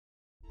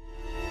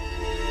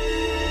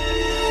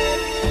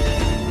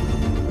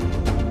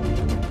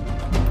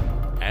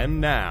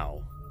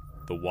now,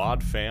 the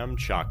Wad Fam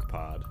Chalk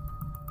Pod.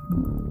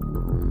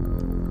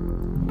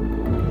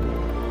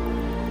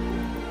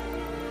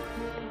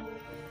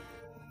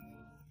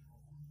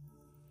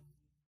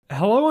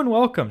 Hello and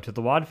welcome to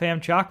the Wad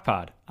Fam Chalk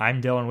Pod.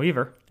 I'm Dylan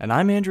Weaver. And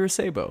I'm Andrew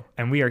Sabo.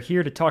 And we are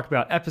here to talk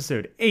about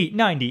episode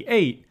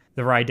 898,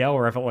 The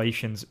Rydell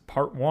Revelations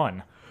Part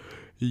 1.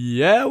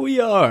 Yeah, we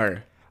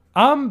are.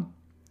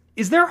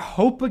 Is there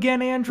hope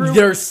again, Andrew?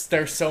 There's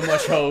so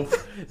much hope.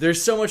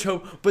 There's so much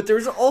hope. But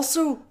there's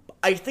also,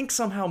 I think,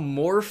 somehow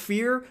more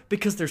fear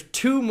because there's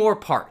 2 more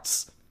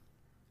parts.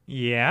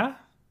 Yeah?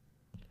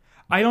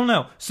 I don't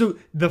know. So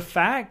the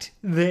fact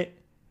that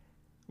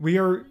we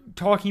are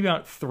talking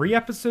about 3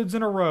 episodes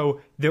in a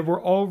row that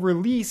were all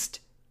released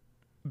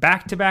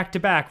back to back to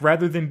back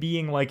rather than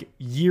being like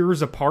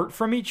years apart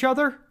from each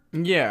other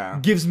Yeah.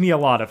 gives me a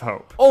lot of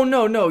hope. Oh,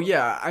 no,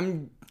 yeah.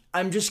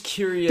 I'm just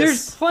curious.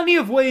 There's plenty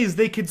of ways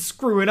they could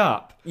screw it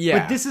up. Yeah.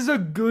 But this is a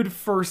good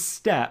first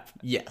step.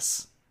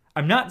 Yes.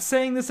 I'm not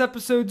saying this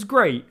episode's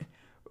great,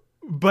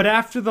 but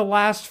after the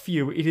last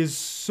few, it is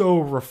so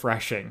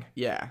refreshing.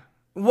 Yeah.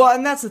 Well,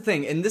 and that's the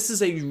thing. And this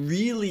is a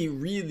really,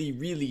 really,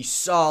 really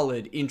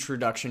solid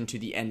introduction to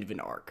the end of an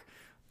arc.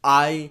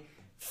 I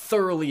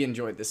thoroughly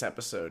enjoyed this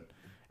episode.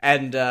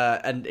 And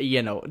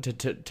you know,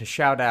 to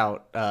shout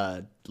out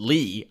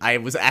Lee, I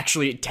was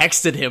actually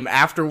texted him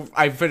after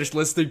I finished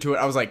listening to it.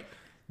 I was like,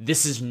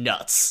 this is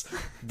nuts.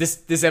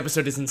 This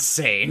episode is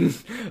insane.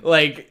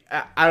 Like,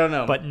 I don't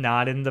know. But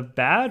not in the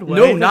bad way.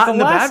 No, not in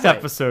the bad last way.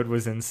 episode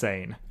was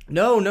insane.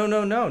 No,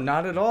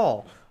 not at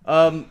all.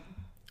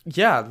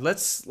 Yeah,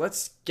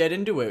 let's get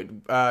into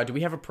it. Do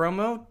we have a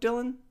promo,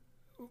 Dylan?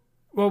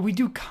 Well, we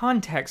do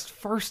context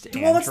first,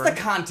 Andrew. Well, what's the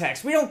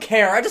context? We don't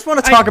care. I just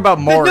want to talk about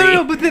Maury.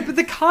 No, but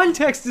the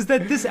context is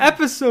that this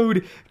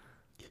episode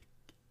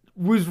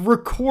was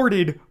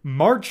recorded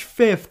March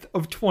 5th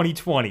of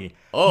 2020.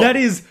 Oh. That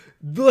is,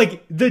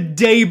 like, the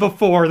day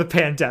before the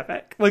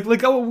pandemic.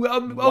 Like a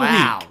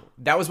Wow. week.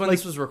 That was when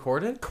this was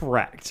recorded?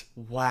 Correct.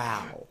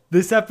 Wow.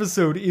 This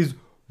episode is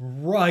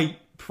right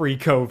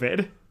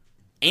pre-COVID.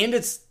 And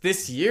it's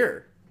this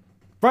year.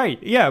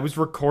 Right, yeah, it was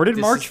recorded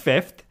This March is-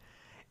 5th.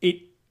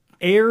 It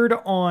aired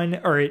on,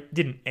 or it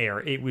didn't air,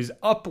 it was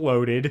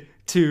uploaded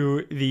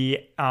to the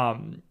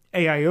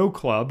AIO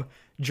Club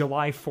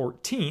July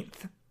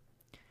 14th.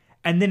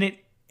 And then it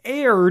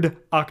aired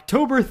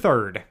October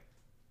 3rd,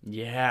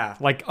 Yeah.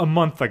 like a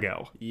month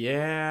ago.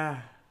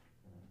 Yeah.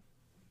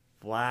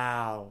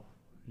 Wow.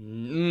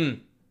 This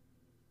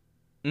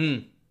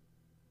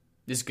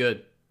is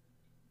good.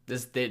 You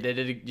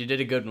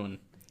did a good one.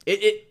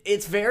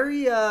 It's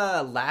very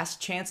Last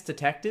Chance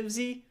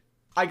Detective-y.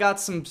 I got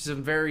some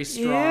very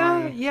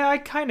strong. Yeah, I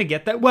kind of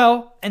get that.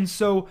 Well, and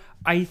so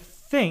I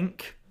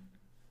think,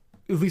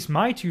 at least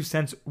my 2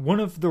 cents, one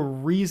of the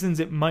reasons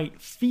it might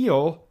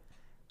feel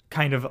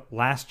kind of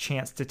Last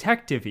Chance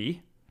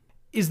Detective-y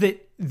is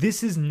that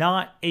this is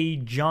not a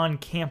John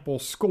Campbell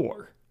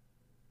score.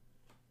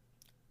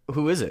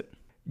 Who is it?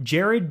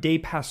 Jared De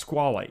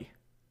Pasquale.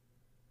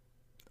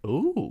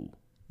 Ooh.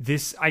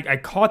 This I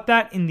caught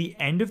that in the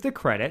end of the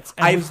credits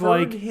and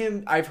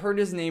I've heard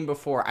his name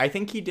before. I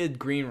think he did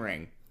Green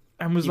Ring.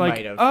 And was He like,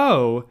 might have.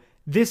 oh,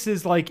 this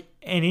is like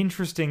an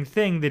interesting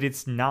thing that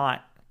it's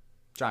not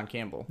John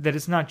Campbell.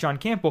 John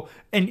Campbell.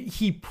 And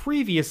he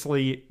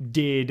previously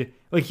did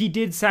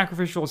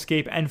Sacrificial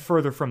Escape and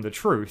Further From the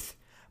Truth.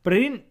 But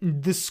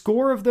the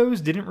score of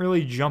those didn't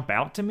really jump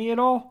out to me at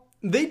all.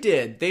 They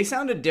did. They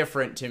sounded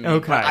different to me.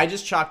 Okay. But I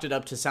just chalked it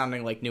up to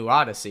sounding like New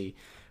Odyssey.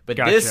 But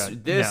Gotcha.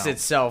 this No.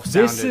 itself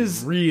This sounded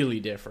is- really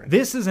different.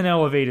 This is an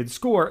elevated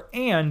score,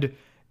 and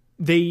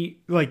the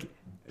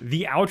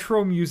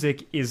outro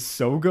music is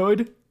so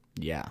good.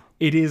 Yeah.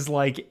 It is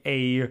like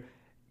a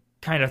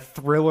kind of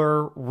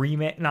thriller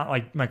remake, not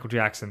like Michael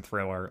Jackson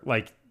thriller,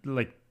 like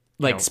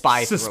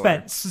spy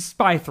suspense,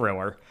 spy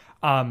thriller,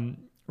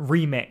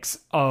 remix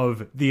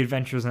of the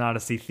Adventures in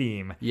Odyssey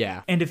theme.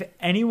 Yeah. And if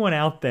anyone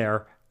out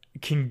there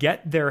can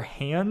get their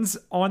hands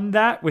on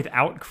that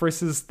without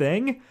Chris's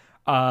thing,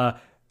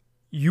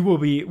 we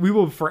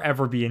will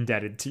forever be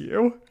indebted to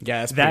you.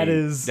 Yeah,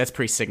 that's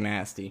pretty sick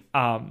nasty.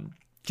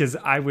 Because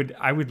I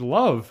would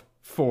love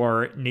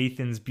for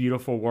Nathan's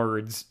beautiful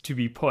words to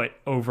be put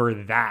over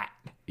that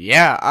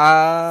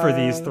Yeah. for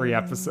these 3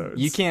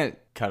 episodes. You can't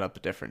cut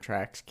up different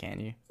tracks, can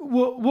you?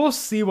 We'll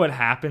see what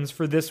happens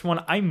for this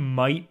one. I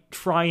might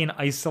try and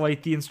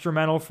isolate the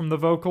instrumental from the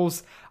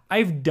vocals.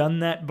 I've done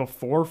that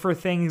before for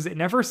things. It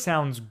never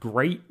sounds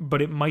great,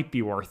 but it might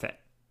be worth it.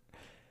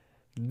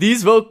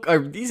 These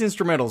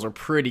instrumentals are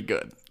pretty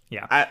good.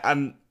 Yeah.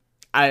 I'm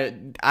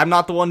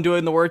not the one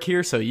doing the work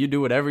here, so you do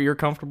whatever you're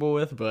comfortable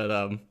with.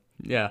 But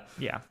yeah.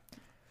 Yeah.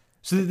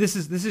 So this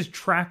is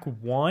track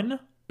 1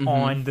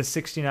 on the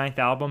 69th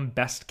album,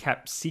 Best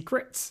Kept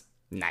Secrets.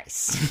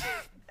 Nice.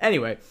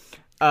 Anyway,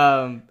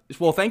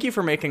 well, thank you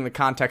for making the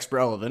context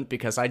relevant,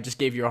 because I just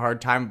gave you a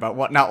hard time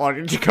about not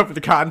wanting to cover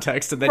the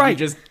context, and then you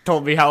just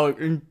told me how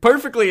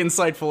perfectly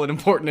insightful and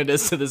important it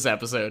is to this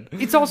episode.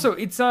 It's also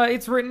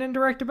it's written and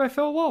directed by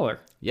Phil Lawler.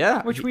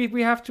 Yeah, Which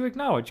we have to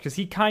acknowledge, because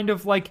he kind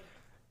of like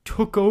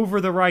took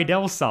over the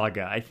Rydell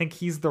saga. I think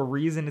he's the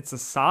reason it's a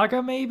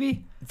saga,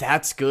 maybe?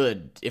 That's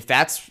good.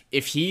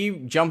 If he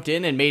jumped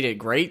in and made it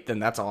great, then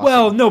that's awesome.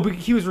 Well, no, but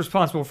he was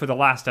responsible for the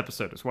last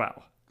episode as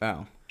well.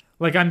 Oh.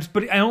 But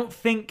I don't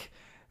think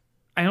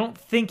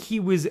he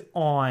was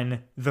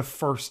on the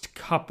first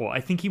couple. I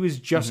think he was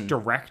just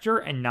director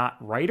and not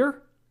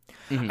writer.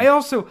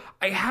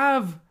 I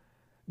have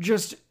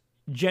just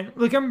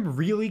I'm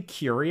really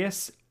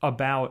curious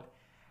about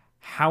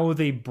how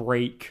they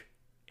break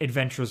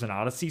Adventures in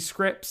Odyssey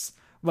scripts.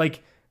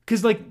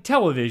 Because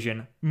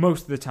television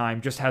most of the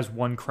time just has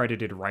one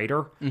credited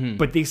writer,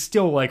 but they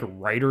still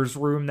writer's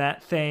room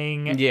that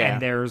thing. Yeah.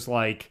 And there's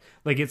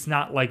it's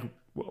not like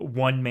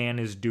one man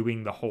is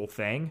doing the whole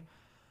thing.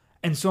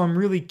 And so I'm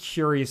really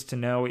curious to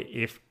know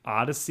if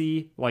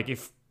Odyssey,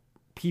 if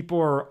people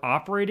are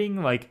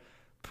operating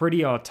pretty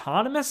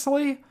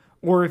autonomously,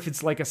 or if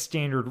it's a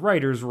standard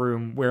writer's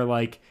room where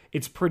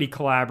it's pretty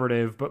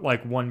collaborative,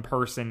 but one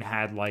person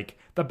had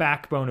the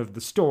backbone of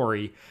the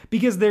story.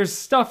 Because there's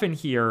stuff in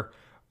here,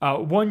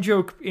 one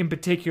joke in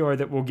particular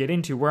that we'll get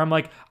into, where I'm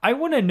I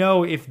want to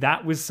know if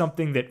that was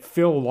something that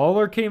Phil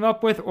Lawler came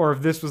up with, or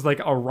if this was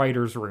a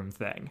writer's room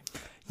thing.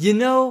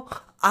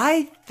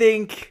 I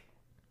think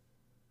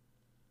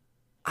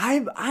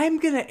I'm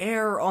gonna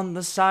err on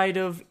the side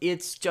of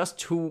it's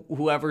just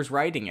whoever's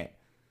writing it.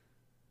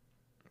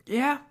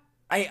 Yeah.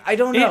 I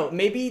don't know.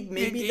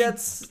 Maybe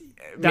that's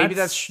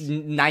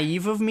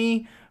naive of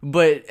me,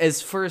 but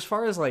as far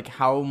as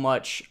how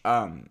much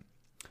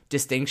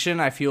distinction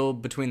I feel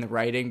between the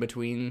writing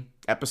between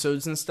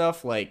episodes and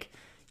stuff,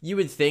 you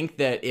would think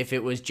that if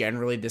it was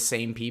generally the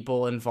same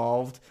people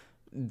involved,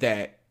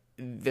 that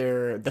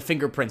the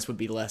fingerprints would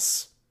be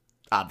less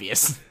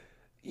obvious.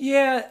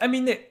 Yeah, I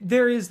mean,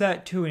 there is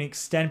that to an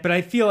extent, but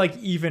I feel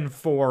even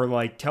for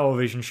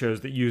television shows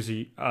that use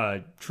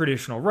a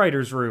traditional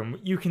writer's room,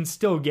 you can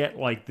still get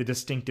the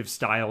distinctive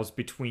styles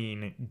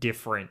between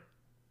different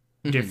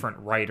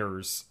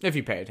writers If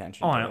you pay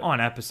attention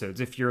on episodes,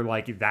 if you're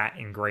that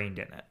ingrained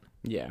in it.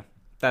 Yeah,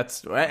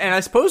 and I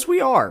suppose we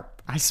are.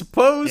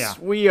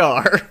 We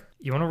are.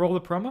 You want to roll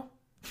the promo?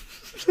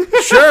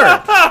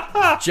 Sure.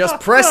 Just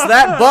press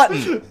that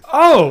button.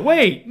 Oh,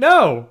 wait,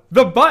 no.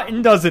 The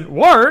button doesn't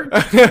work.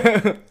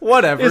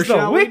 Whatever. Is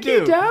the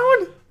wiki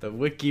down? The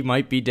wiki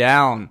might be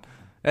down.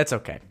 That's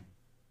okay.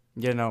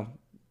 The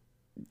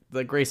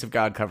grace of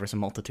God covers a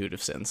multitude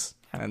of sins.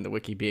 And the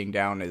wiki being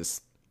down it's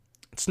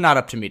not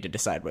up to me to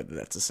decide whether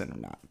that's a sin or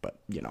not,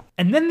 but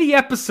And then the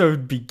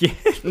episode begins.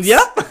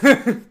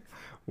 Yep.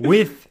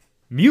 With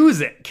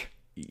music.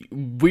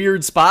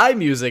 Weird spy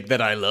music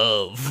that I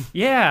love.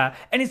 Yeah,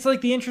 and it's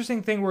the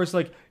interesting thing where it's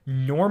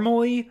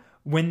normally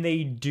when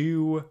they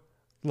do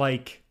I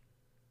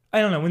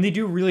don't know, when they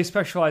do really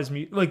specialized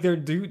music, they're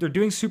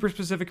doing super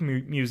specific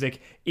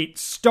music, it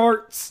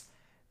starts,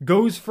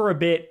 goes for a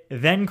bit,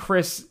 then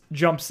Chris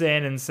jumps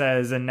in and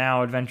says, and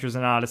now Adventures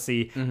in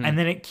Odyssey, and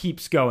then it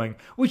keeps going,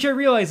 which I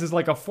realize is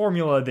a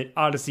formula that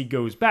Odyssey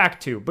goes back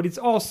to, but it's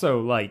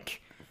also I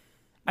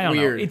don't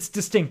Weird. know, it's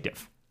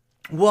distinctive.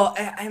 Well,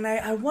 and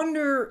I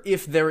wonder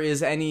if there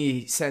is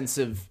any sense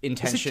of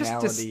intentionality. Is it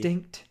just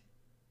distinct?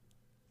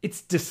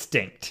 It's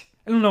distinct.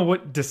 I don't know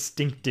what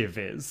distinctive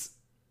is.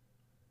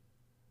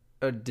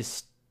 A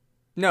distinctive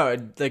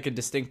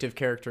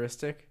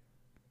characteristic?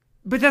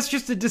 But that's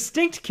just a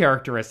distinct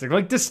characteristic.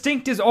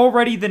 Distinct is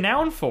already the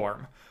noun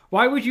form.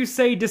 Why would you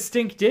say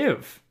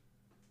distinctive?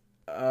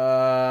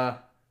 Yeah,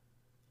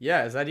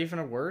 is that even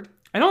a word?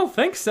 I don't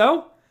think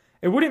so.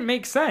 It wouldn't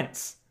make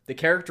sense. The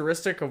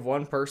characteristic of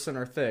one person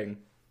or thing.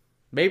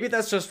 Maybe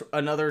that's just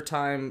another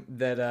time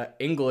that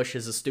English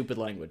is a stupid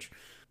language.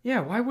 Yeah,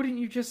 why wouldn't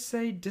you just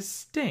say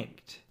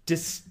distinct?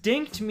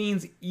 Distinct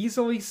means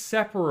easily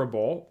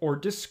separable or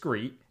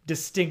discrete.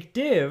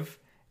 Distinctive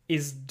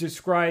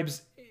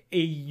describes a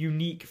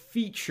unique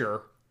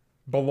feature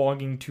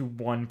belonging to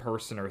one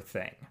person or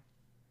thing.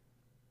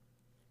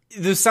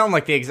 Those sound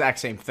like the exact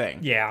same thing.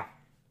 Yeah.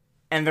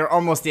 And they're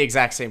almost the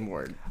exact same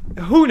word.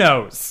 Who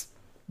knows?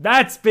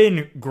 That's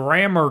been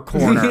Grammar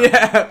Corner.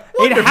 Yeah.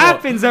 It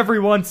happens every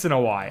once in a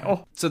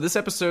while. So this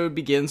episode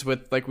begins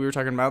with, we were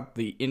talking about,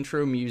 the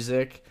intro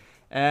music.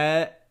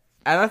 And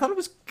I thought it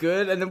was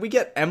good. And then we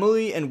get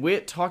Emily and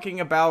Whit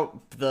talking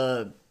about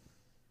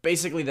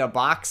basically the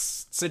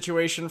box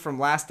situation from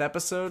last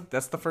episode.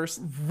 That's the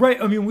first.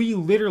 Right. I mean, we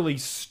literally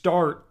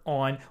start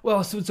on,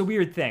 so it's a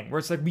weird thing where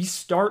it's we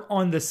start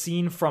on the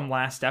scene from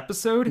last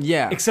episode.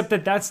 Yeah. Except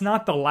that's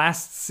not the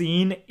last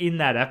scene in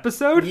that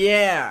episode.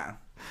 Yeah.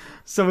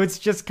 So it's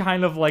just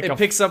kind of it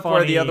picks up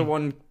where the other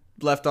one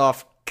left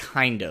off,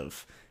 kind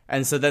of.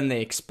 And so then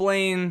they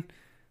explain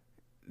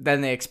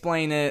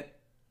it,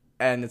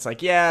 and it's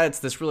it's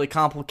this really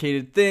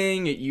complicated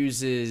thing. It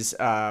uses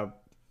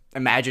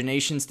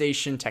imagination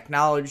station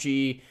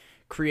technology,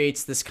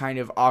 creates this kind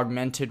of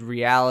augmented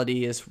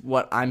reality is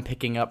what I'm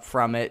picking up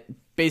from it.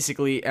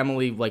 Basically,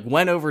 Emily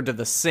went over to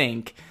the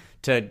sink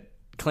to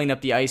clean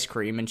up the ice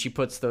cream, and she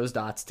puts those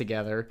dots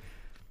together.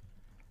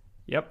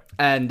 Yep.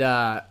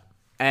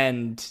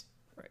 And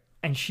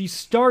she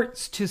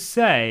starts to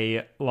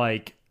say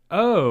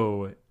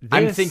oh,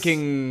 I'm this-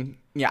 thinking,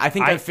 I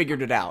think I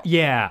figured it out.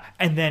 Yeah,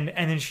 and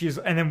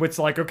then Wit's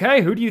like,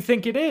 okay, who do you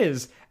think it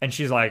is? And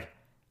she's like,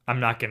 I'm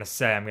not gonna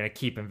say. I'm gonna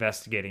keep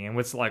investigating. And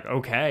Wit's like,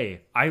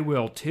 okay, I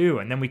will too.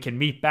 And then we can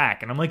meet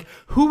back. And I'm like,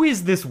 who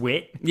is this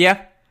Wit?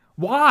 Yeah.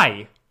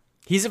 Why?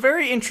 He's a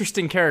very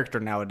interesting character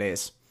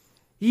nowadays.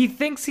 He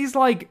thinks he's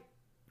like,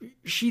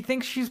 she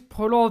thinks she's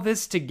put all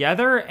this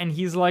together, and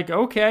he's like,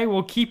 okay,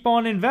 we'll keep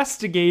on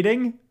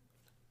investigating.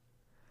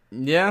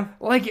 Yeah.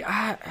 Like,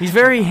 He's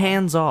very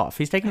hands-off.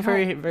 He's taking a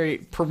very, very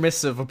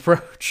permissive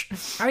approach.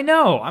 I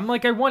know. I'm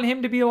like, I want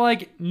him to be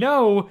like,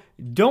 no,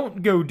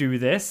 don't go do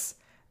this.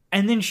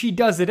 And then she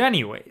does it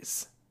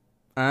anyways.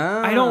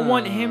 I don't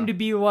want him to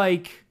be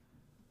like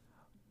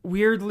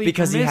weirdly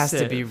because he has to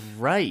permissive. be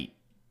right.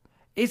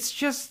 It's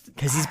just,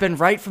 Because he's been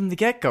right from the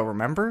get-go,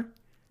 remember?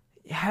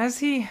 has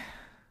he?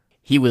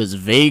 He was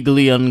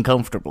vaguely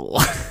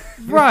uncomfortable.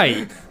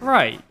 Right.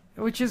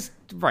 Which is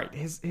right,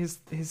 his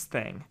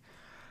thing.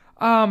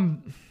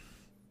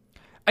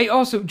 I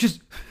also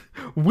just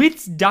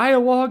Wit's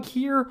dialogue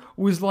here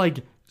was like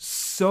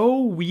so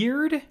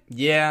weird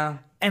Yeah.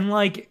 and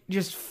like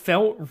just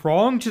felt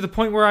wrong to the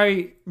point where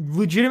I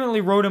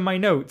legitimately wrote in my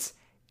notes,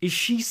 is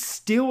she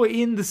still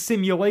in the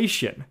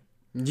simulation?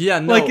 Yeah,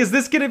 no. Like, is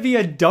this gonna be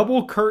a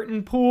double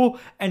curtain pull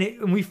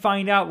and we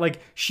find out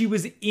like she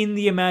was in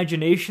the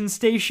imagination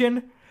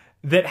station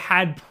that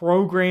had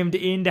programmed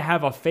in to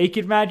have a fake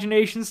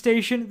imagination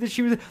station that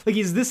she was like,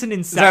 is this an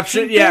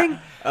Inception thing?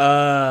 Yeah.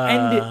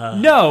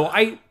 And no,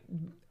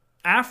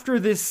 after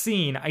this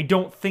scene, I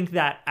don't think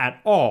that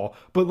at all.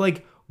 But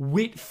like,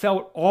 Wit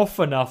felt off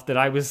enough that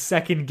I was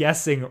second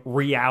guessing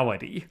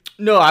reality.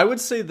 No, I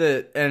would say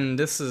that, and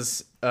this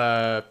is,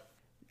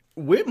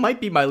 Wit might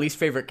be my least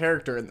favorite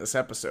character in this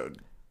episode.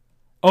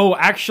 Oh,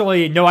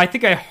 actually, no, I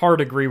think I hard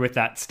agree with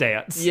that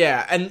stance.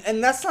 Yeah,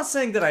 and that's not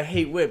saying that I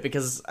hate Wit,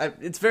 because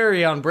it's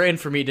very on brand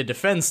for me to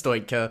defend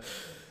Stoica.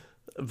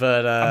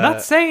 But I'm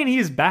not saying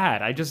he's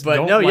bad. I just but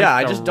don't no, like yeah,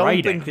 the I just don't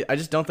writing. think I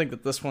just don't think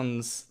that this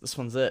one's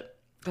it.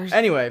 There's-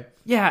 Anyway,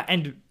 Yeah,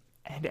 and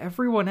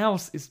everyone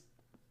else is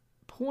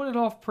pulling it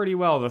off pretty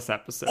well this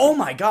episode. oh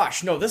my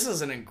gosh, no, this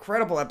is an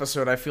incredible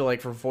episode. I feel like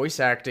for voice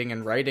acting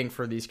and writing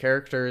for these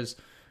characters,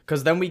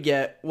 because then we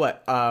get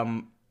Wit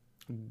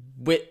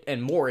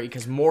and Maury,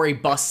 because Maury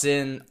busts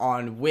in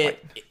on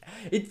Wit.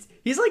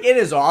 He's like in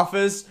his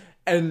office,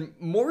 and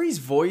Maury's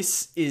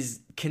voice is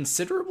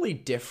considerably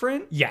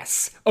different.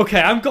 Yes.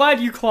 Okay, I'm glad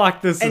you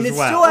clocked this And as it's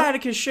well. still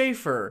Atticus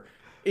Schaefer.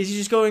 Is he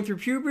just going through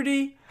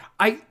puberty?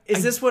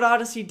 Is this what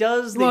Odyssey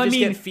does? They Well, I just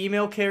mean- get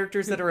female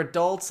characters that are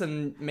adults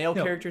and male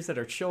characters that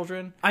are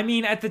children? I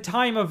mean, at the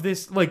time of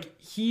this, like,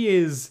 he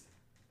is...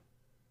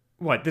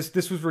 What?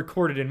 This was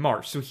recorded in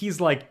March, so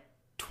he's like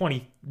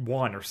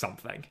 21 or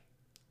something.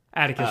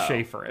 Atticus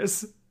Schaefer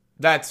is.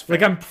 That's fair.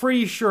 Like, I'm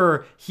pretty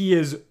sure he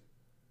is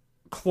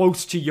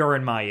close to your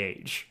and my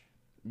age.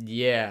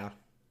 Yeah.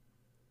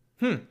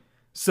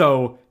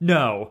 So,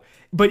 no.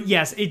 But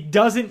yes, it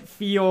doesn't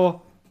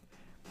feel...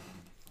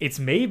 It's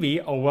maybe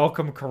a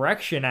welcome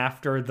correction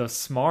after the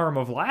smarm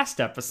of last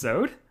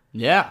episode.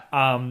 Yeah.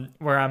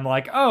 Where I'm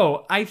like,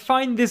 oh, I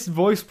find this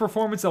voice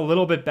performance a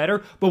little bit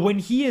better. But when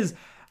he is...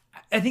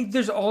 I think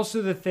there's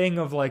also the thing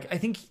of, like, I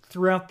think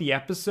throughout the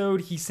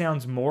episode, he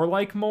sounds more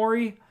like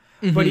Maury.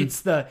 But it's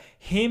the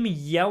him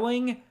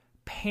yelling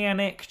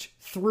panicked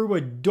through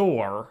a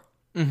door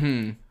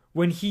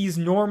when he's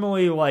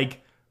normally,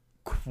 like,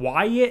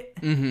 quiet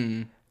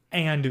and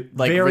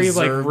Like very,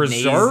 reserved, like,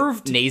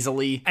 reserved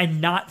nasally. and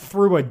not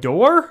through a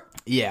door.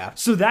 Yeah.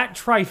 So that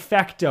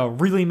trifecta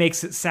really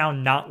makes it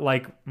sound not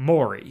like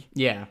Maury.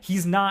 Yeah.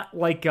 He's not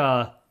like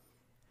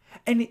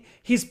and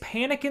his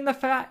panic in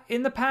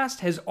the past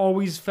has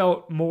always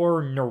felt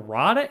more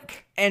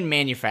neurotic. And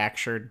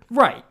manufactured.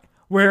 Right.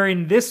 Where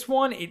in this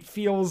one it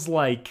feels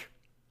like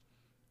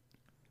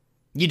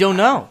You don't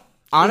know.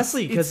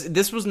 Honestly, because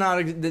this was not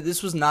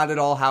at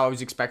all how I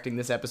was expecting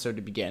this episode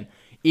to begin.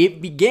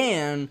 It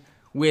began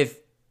with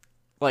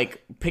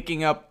like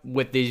picking up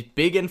with this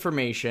big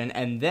information,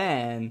 and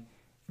then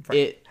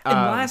it and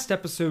last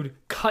episode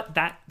cut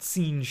that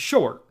scene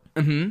short.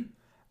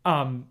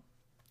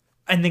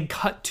 And then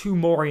cut to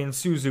Maury and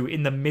Suzu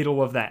in the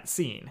middle of that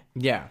scene.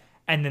 yeah.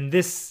 And then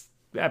this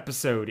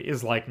episode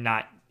is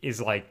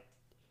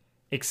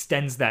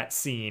extends that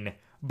scene,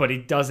 but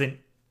it doesn't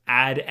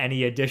add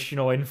any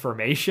additional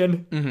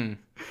information.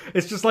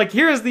 It's just like,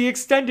 here's the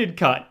extended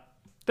cut.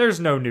 There's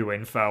no new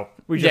info.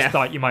 We just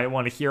thought you might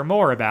want to hear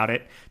more about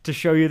it to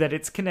show you that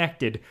it's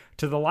connected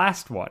to the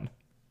last one.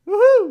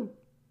 Woohoo!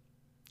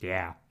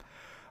 Yeah.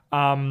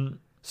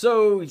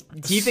 So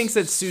he thinks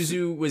that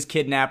Suzu was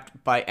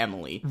kidnapped by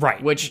Emily.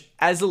 Right. Which,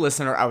 as a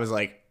listener, I was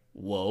like,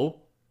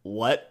 whoa,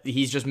 what?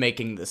 He's just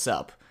making this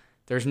up.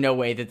 There's no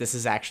way that this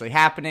is actually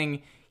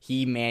happening.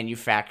 He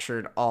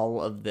manufactured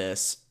all of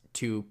this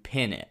to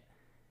pin it.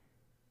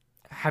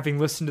 Having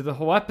listened to the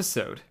whole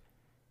episode,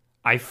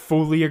 I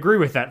fully agree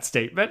with that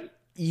statement.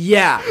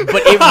 Yeah,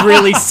 but it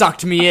really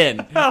sucked me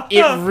in.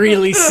 It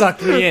really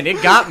sucked me in.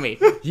 It got me.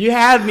 You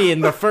had me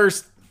in the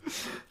first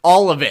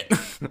all of it.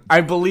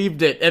 I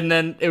believed it. And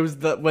then it was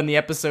when the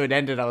episode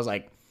ended, I was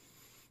like,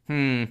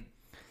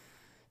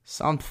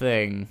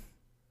 something.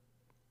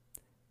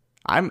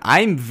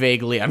 I'm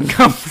vaguely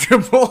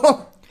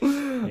uncomfortable.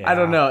 I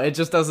don't know. It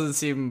just doesn't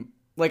seem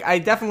like, I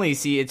definitely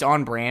see it's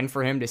on brand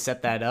for him to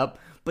set that up,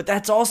 but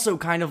that's also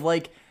kind of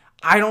like,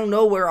 I don't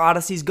know where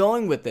Odyssey's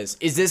going with this.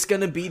 Is this going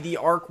to be the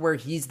arc where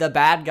he's the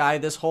bad guy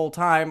this whole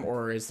time,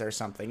 or is there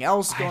something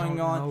else going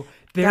on?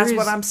 That's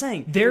what I'm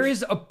saying. There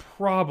is a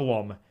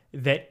problem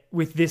that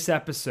with this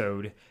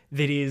episode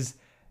that is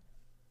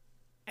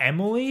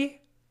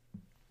Emily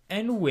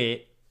and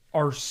Whit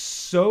are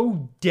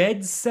so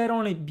dead set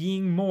on it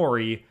being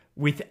Maury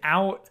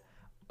without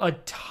a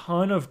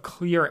ton of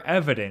clear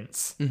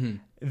evidence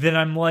that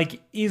I'm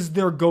like, is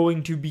there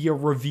going to be a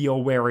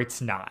reveal where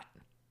it's not?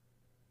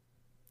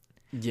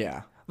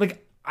 Yeah.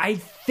 Like, I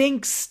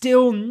think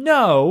still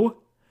no,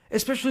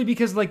 especially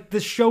because, like, the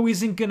show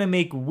isn't going to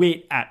make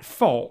Whit at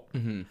fault.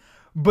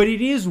 But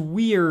it is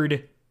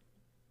weird.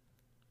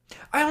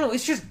 I don't know,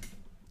 it's just,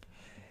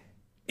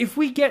 if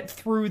we get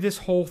through this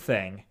whole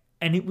thing,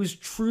 and it was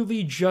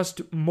truly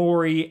just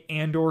Maury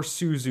and or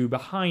Suzu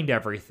behind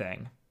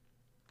everything,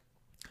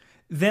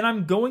 then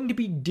I'm going to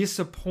be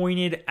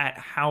disappointed at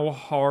how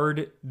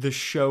hard the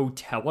show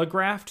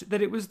telegraphed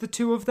that it was the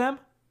two of them.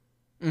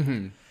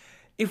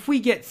 If we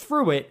get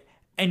through it,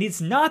 and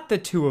it's not the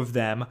two of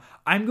them,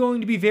 I'm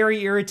going to be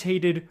very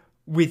irritated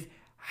with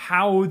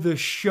how the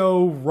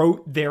show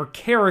wrote their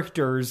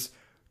characters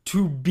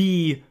to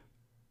be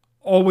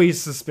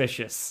always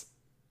suspicious.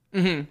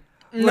 No,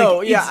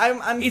 Like, yeah,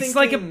 it's- I'm It's thinking...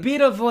 like a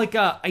bit of like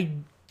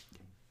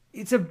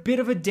it's a bit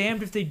of a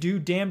damned if they do,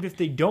 damned if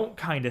they don't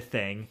kind of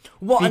thing.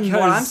 Well, and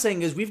what I'm because-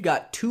 saying is we've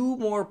got two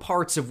more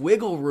parts of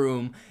wiggle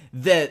room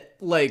that,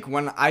 like,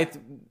 when I,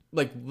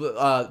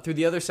 through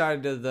the other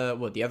side of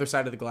the other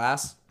side of the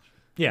glass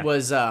Yeah,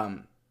 was,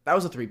 that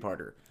was a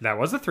 3-parter. that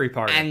was a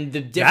 3-parter. And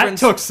the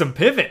difference... that took some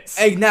pivots.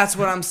 And that's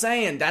what I'm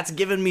saying. That's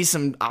given me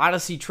some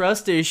Odyssey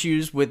trust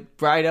issues with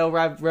Bridal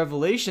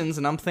Revelations,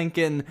 and I'm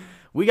thinking,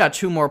 we got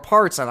 2 more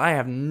parts, and I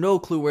have no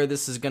clue where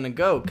this is going to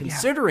go,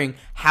 considering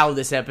how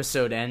this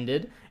episode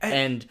ended,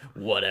 and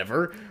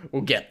whatever.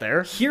 We'll get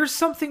there. Here's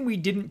something we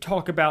didn't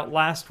talk about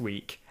last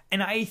week,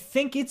 and I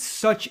think it's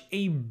such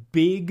a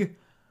big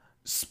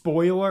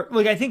spoiler.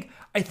 Like, I think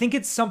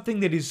it's something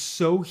that is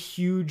so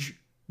huge,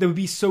 that would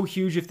be so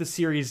huge if the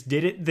series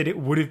did it, that it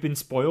would have been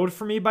spoiled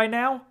for me by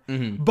now.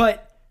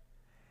 But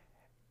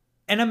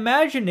an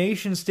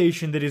imagination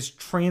station that is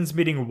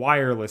transmitting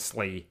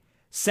wirelessly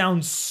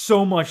sounds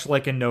so much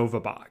like a Nova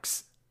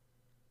box.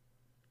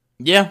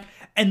 Yeah.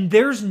 And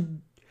there's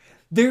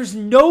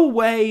no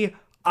way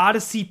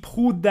Odyssey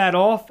pulled that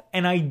off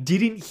and I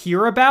didn't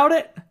hear about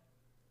it.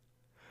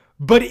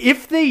 But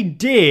if they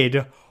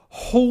did,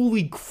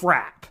 holy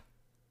crap.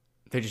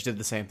 They just did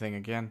the same thing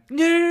again.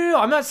 No.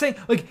 I'm not saying,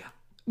 like,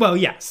 well,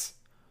 yes.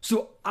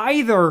 So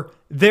either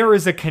there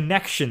is a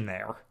connection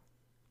there,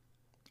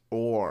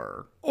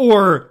 Or...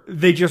 or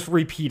they just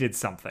repeated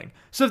something.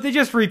 So if they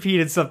just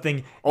repeated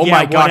something, Oh yeah,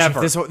 my gosh,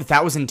 whatever. if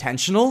that was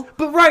intentional?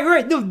 But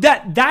right. No,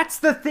 that's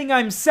the thing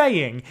I'm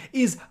saying,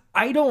 is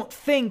I don't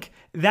think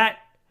that...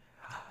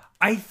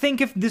 I think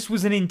if this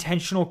was an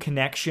intentional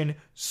connection,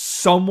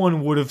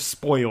 someone would have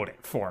spoiled it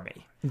for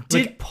me.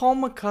 Did Paul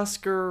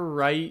McCusker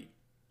write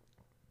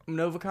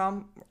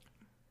Novacom?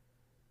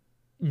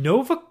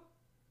 Nova...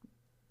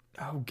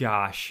 Oh,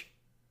 gosh.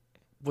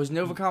 Was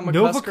Novacom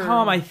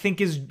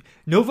McCusker?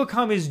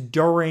 Novacom is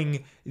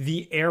during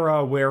the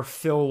era where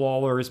Phil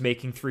Lawler is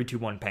making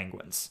 3-2-1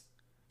 Penguins.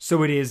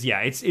 So it is,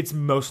 yeah, it's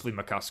mostly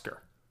McCusker.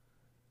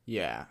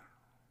 Yeah.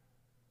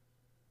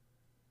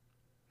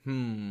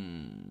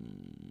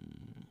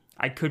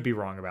 I could be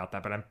wrong about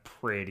that, but I'm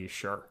pretty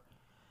sure.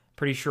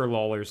 Pretty sure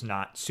Lawler's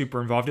not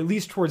super involved, at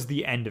least towards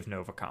the end of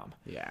Novacom.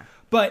 Yeah.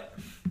 But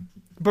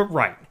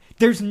right.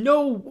 There's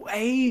no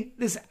way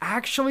this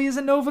actually is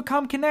a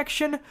Novacom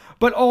connection,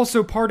 but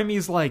also part of me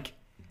is like,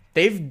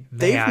 They've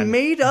man,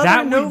 made other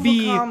that would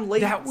be Novacom late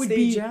that would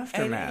stage be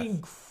aftermath. an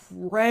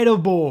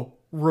incredible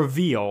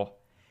reveal,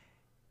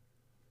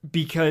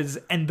 because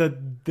and the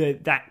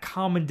that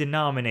common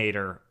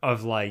denominator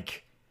of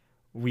like,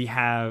 we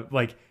have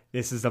like,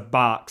 this is a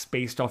box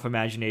based off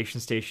Imagination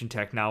Station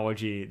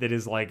technology that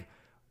is like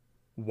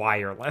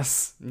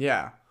wireless.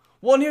 Yeah.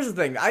 Well, and here's the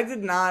thing. I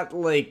did not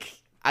like...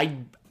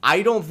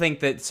 I don't think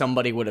that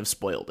somebody would have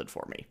spoiled it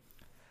for me.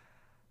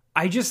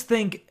 I just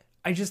think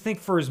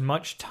for as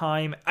much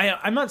time,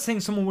 I'm not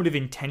saying someone would have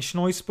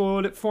intentionally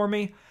spoiled it for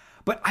me,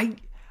 but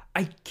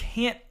I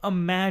can't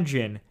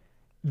imagine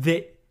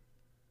that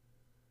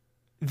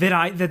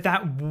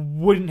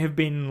wouldn't have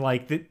been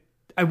like that.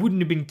 I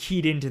wouldn't have been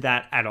keyed into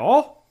that at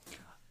all.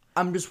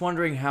 I'm just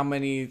wondering how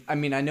many... I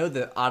mean, I know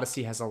that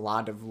Odyssey has a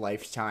lot of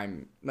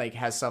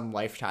has some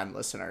lifetime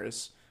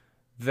listeners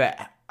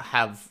that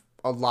have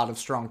a lot of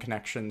strong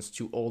connections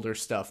to older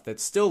stuff that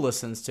still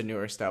listens to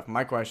newer stuff.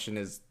 My question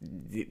is,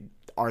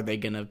 are they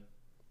going to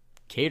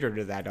cater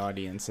to that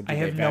audience? And do I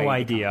they have value no the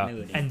idea,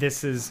 continuity? and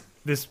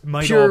this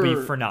might all be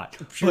for naught.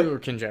 Pure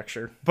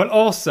conjecture. But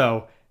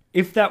also,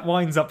 if that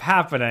winds up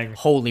happening,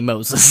 Holy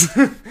Moses.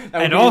 That would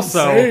and be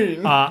also,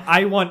 insane.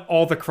 I want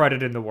all the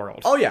credit in the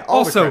world. Oh, yeah,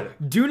 all the also,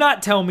 credit. do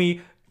not tell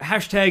me,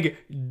 hashtag,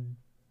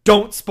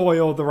 don't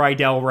spoil the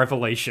Rydell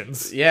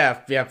revelations. Yeah,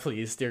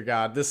 please, dear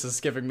God. This is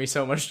giving me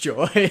so much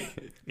joy.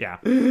 Yeah.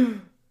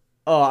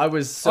 Oh, I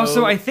was so...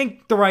 Also, I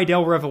think the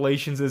Rydell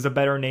Revelations is a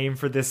better name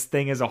for this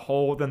thing as a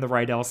whole than the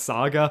Rydell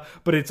Saga,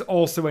 but it's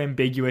also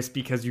ambiguous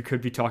because you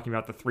could be talking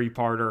about the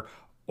 3-parter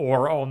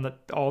or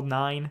all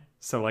 9.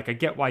 So, like, I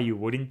get why you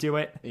wouldn't do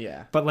it.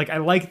 Yeah. But, like, I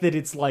like that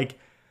it's, like,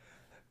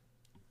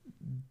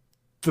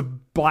 the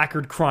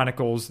Blackguard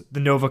Chronicles,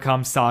 the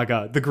Novacom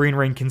Saga, the Green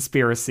Ring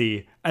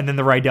Conspiracy, and then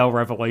the Rydell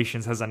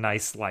Revelations has a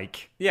nice,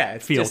 like, Yeah,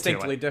 it's feel to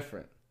distinctly it.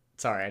 different.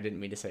 Sorry, I didn't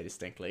mean to say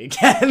distinctly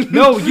again.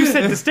 No, you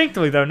said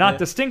distinctly, though, not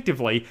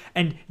distinctively.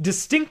 And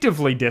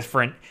distinctively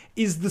different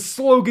is the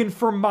slogan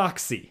for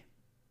Moxie.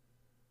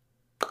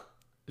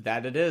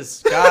 That it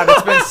is. God,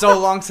 it's been so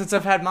long since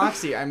I've had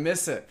Moxie. I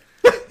miss it.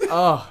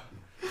 Oh.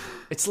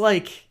 It's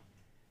like...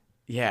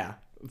 Yeah.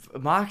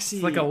 Moxie...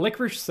 It's like a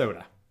licorice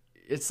soda.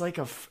 It's like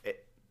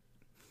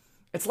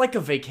it's like a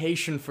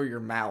vacation for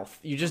your mouth.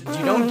 You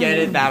don't get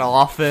it that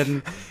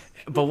often.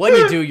 But when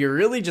you do, you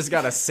really just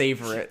gotta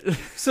savor it.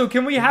 So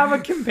can we have a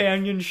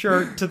companion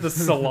shirt to the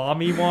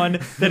salami one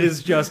that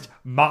is just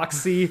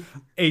Moxie,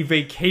 a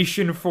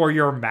vacation for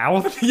your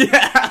mouth?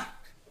 Yeah.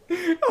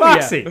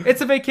 Moxie, it's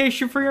a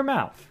vacation for your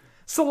mouth.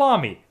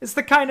 Salami, it's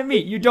the kind of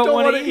meat you don't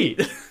want to eat.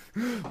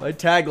 My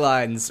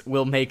taglines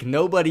will make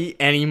nobody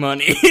any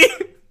money.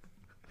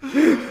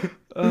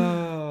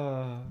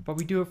 But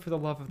we do it for the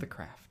love of the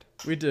craft.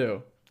 We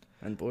do.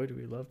 And boy, do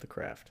we love the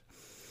craft.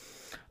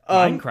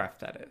 Minecraft,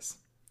 that is.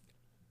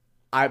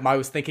 I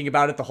was thinking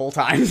about it the whole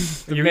time.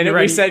 The You minute we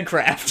ready? said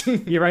craft.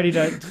 You ready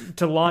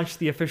to launch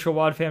the official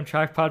WadFam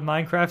Trackpod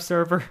Minecraft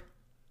server?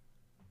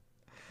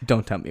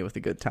 Don't tempt me with a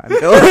good time,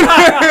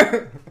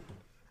 Dylan.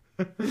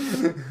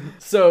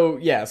 So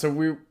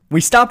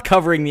we stopped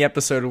covering the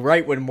episode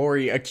right when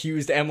Maury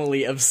accused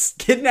Emily of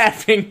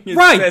kidnapping his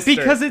Right, sister.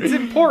 because it's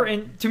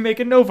important to make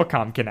a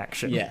Novacom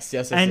connection. Yes,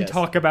 and yes.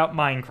 talk about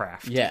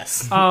Minecraft.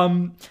 Yes.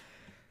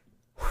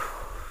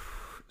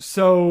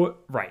 So,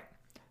 right.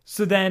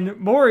 So then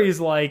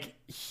Maury's like,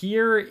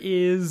 here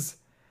is...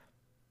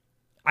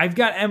 I've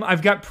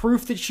got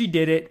proof that she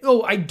did it.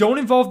 Oh, I don't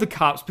involve the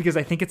cops because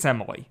I think it's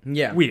Emily.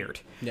 Yeah. Weird.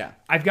 Yeah.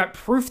 I've got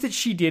proof that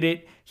she did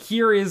it.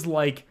 Here is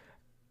like...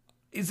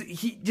 Does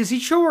he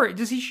show her...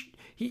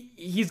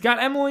 He's got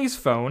Emily's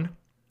phone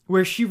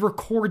where she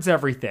records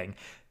everything.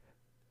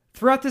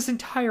 Throughout this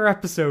entire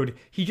episode,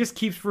 he just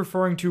keeps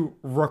referring to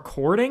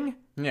recording.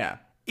 Yeah.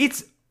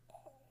 It's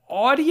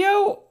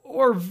audio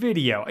or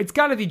video? It's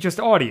got to be just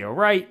audio,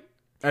 right?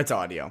 It's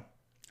audio.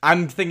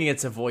 I'm thinking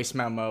it's a voice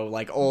memo,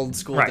 like old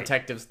school Right.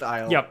 detective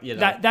style. Yep. You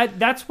know.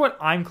 That's what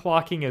I'm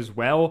clocking as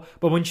well.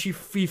 But when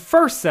he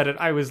first said it,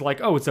 I was like,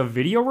 oh, it's a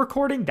video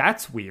recording?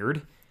 That's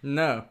weird.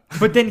 No.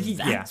 But then he...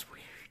 That's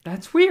weird.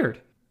 That's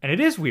weird. And it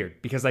is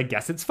weird because I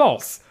guess it's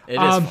false. It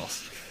is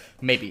false.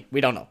 Maybe.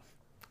 We don't know.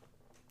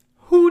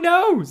 Who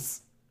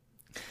knows?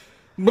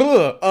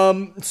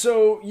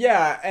 So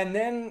yeah, and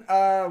then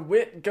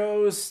Whit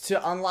goes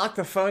to unlock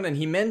the phone, and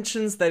he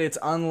mentions that it's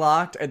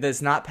unlocked, that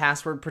it's not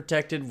password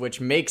protected,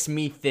 which makes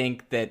me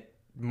think that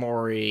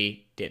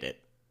Maury did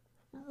it.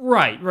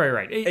 Right.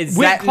 Is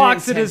Whit that an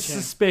clocks it as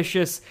intention?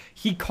 suspicious.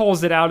 He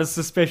calls it out as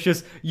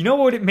suspicious. You know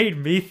what it made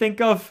me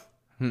think of?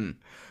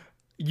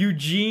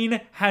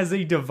 Eugene has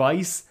a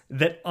device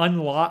that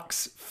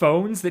unlocks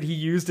phones that he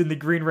used in the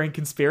Green Ring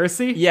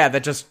Conspiracy. Yeah,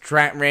 that just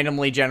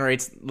randomly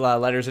generates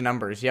letters and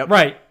numbers. Yep.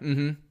 Right.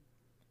 Mm-hmm.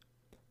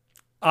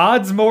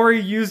 Odds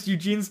Maury used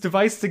Eugene's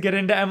device to get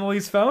into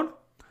Emily's phone?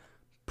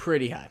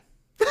 Pretty high.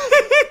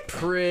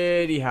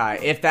 Pretty high.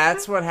 If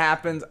that's what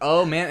happens,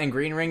 oh man, and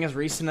Green Ring is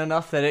recent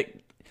enough that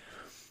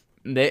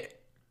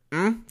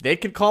they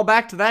could call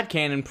back to that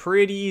canon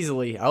pretty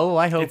easily. Oh,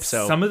 I hope It's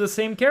so. some of the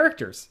same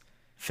characters.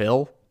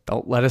 Phil,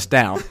 don't let us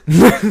down.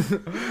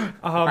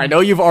 I know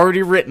you've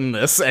already written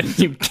this and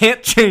you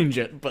can't change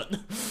it, but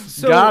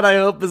God, I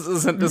hope this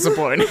isn't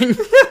disappointing.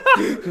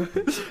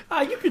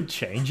 You could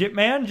change it,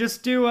 man.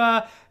 Just do,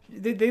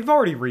 they've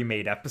already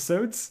remade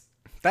episodes.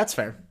 That's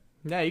fair.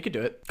 Yeah, you could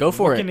do it. Go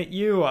for Looking it. at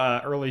you,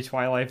 early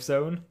Twilight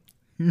Zone.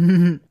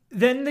 Then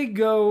they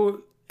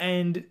go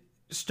and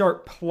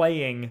start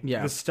playing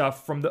the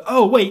stuff from the...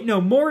 Oh, wait, no,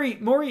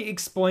 Maury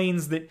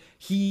explains that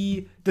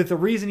the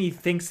reason he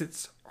thinks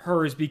it's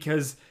her is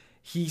because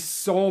he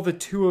saw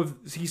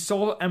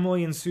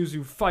Emily and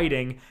Suzu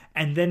fighting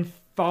and then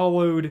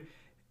followed...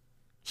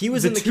 He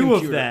was the in the two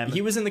computer. of them.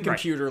 He was in the Right.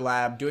 computer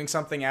lab doing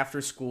something after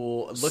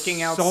school,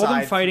 looking outside. Saw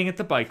them fighting at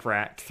the bike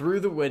rack.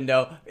 Through the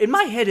window. In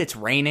my head, it's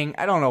raining.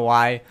 I don't know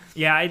why.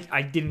 Yeah,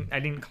 I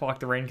didn't clock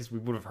the rain because we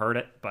would have heard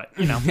it, but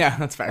you know, Yeah,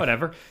 that's fair.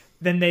 whatever.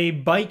 Then they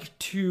bike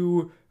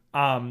to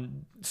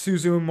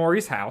Suzu and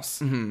Maury's house,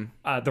 the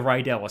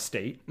Rydell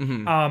estate,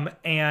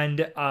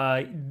 and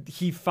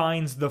he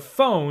finds the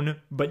phone,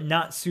 but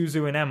not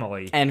Suzu and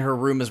Emily. And her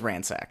room is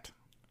ransacked.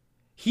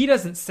 He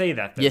doesn't say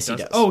that, though, Yes, he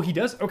does. Oh, he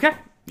does? Okay.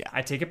 Yeah.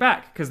 I take it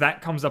back because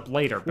that comes up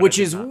later. but Which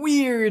it is does not.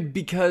 weird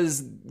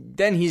because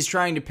then he's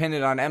trying to pin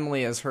it on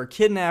Emily as her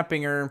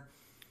kidnapping her.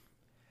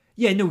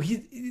 Yeah, no,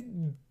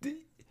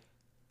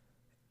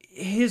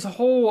 his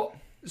whole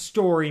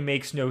story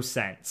makes no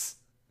sense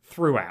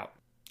throughout.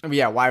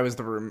 Yeah, why was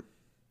the room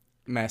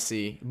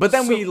messy? But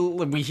then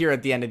we hear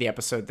at the end of the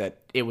episode that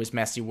it was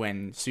messy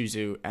when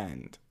Suzu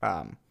and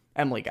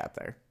Emily got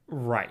there.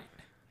 Right.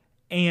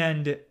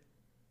 And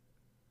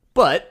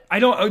But I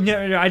don't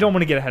want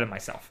to get ahead of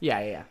myself.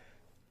 yeah.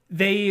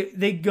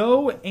 They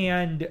go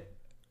and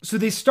so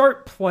they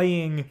start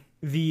playing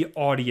the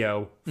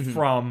audio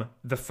from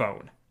the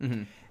phone.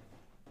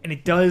 And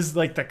it does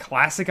like the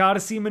classic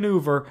Odyssey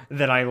maneuver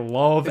that I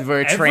love Where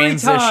it every time,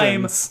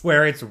 transitions.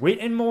 where it's Whit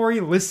and Maury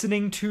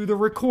listening to the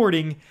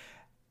recording.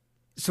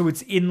 So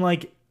it's in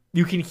like,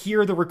 you can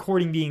hear the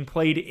recording being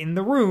played in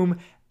the room,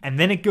 and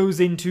then it goes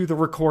into the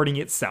recording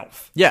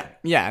itself. Yeah,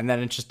 and then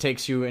it just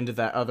takes you into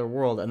that other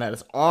world, and that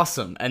is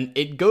awesome. And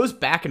it goes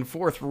back and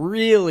forth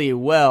really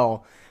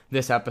well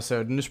this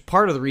episode, and it's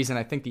part of the reason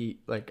I think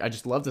I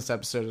just love this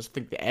episode is I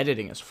think the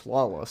editing is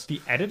flawless.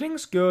 The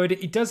editing's good.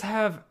 It does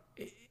have,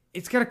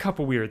 it's got a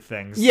couple weird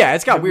things. Yeah,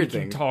 it's got that weird we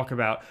can things. talk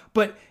about.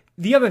 But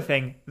the other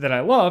thing that I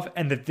love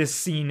and that this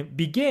scene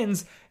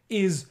begins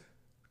is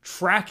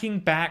tracking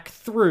back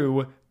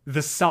through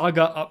the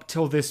saga up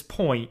till this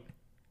point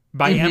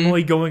by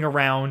Emily going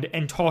around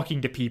and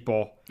talking to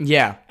people.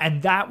 Yeah.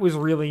 And that was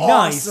really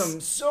nice.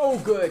 Awesome, so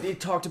good. It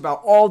talked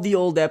about all the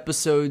old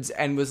episodes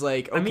and was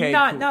like, okay,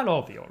 I mean, not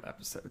all the old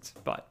episodes,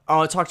 but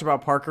it talked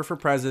about Parker for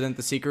president,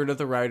 the secret of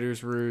the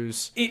writer's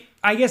ruse,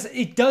 I guess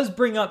it does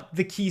bring up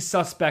the key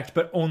suspect,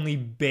 but only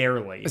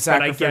barely. the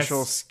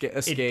sacrificial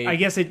escape, I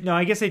guess it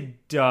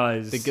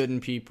does. the good in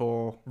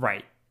people,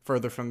 Right.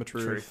 further from the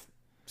truth.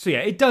 So yeah,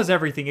 it does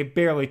everything. It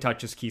barely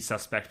touches key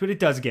suspect, but it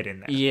does get in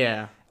there.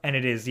 Yeah. And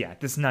it is,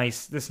 this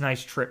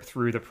nice trip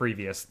through the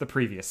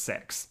previous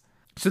 6.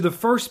 So the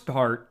first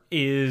part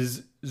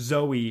is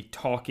Zoe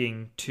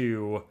talking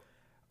to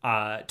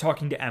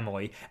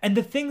Emily. And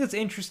the thing that's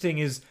interesting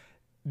is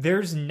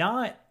there's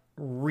not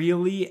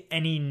really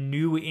any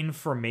new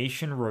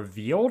information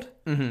revealed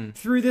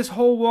through this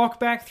whole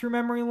walk back through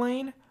memory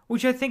lane,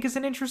 which I think is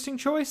an interesting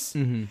choice.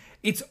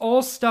 It's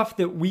all stuff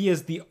that we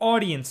as the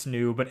audience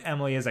knew, but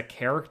Emily as a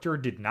character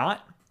did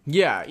not.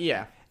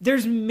 Yeah.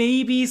 There's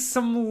maybe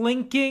some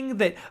linking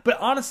but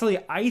honestly,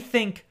 I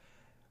think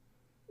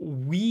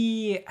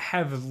we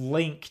have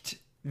linked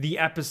the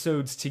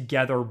episodes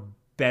together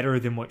better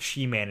than what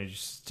she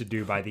managed to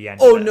do by the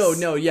end of this.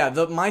 No, yeah.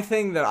 My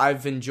thing that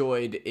I've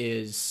enjoyed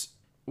is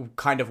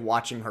kind of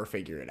watching her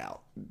figure it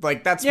out.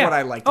 Like, that's what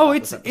I liked about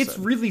this episode. It's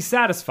really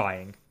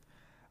satisfying.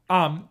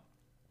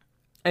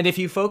 And if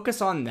you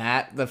focus on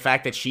that, the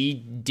fact that she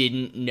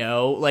didn't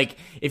know, like,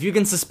 if you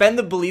can suspend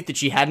the belief that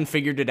she hadn't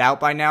figured it out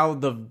by now,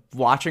 the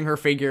watching her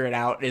figure it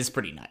out is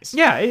pretty nice.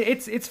 Yeah,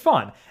 it's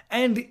fun.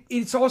 And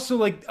it's also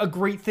like a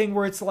great thing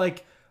where it's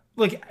like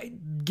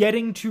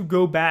getting to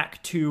go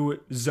back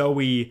to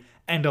Zoe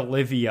and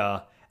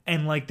Olivia,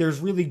 and like there's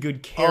really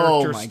good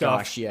character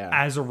stuff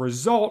as a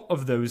result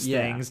of those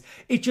things.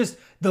 It just,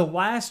 the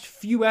last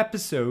few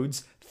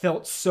episodes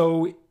felt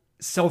so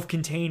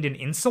self-contained and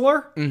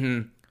insular.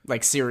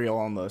 Like Serial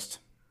almost.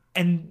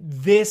 And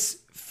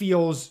this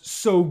feels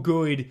so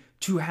good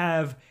to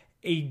have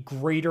a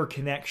greater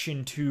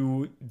connection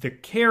to the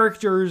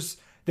characters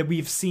that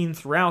we've seen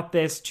throughout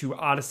this, to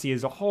Odyssey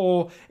as a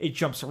whole. It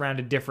jumps around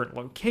to different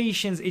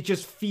locations. It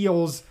just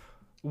feels,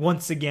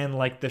 once again,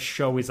 like the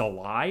show is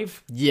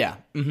alive. Yeah.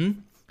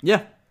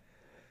 Yeah.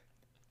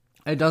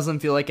 It doesn't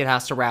feel like it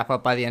has to wrap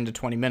up by the end of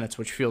 20 minutes,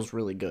 which feels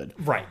really good.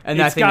 Right. And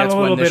it's I think got that's a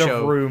little when the bit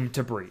show... of room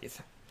to breathe.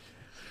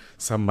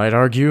 Some might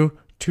argue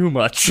too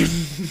much.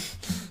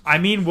 I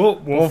mean,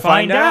 we'll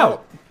find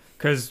out.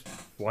 Because,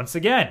 once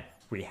again,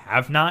 we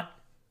have not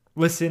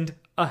listened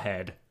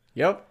ahead.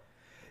 Yep.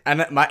 And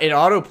it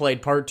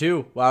auto-played part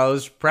 2 while I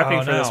was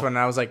prepping for this one, and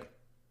I was like,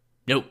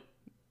 nope,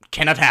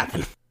 cannot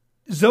happen.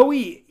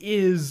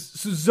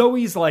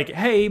 Zoe's like,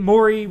 hey,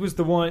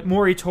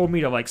 Maury told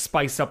me to like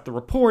spice up the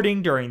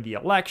reporting during the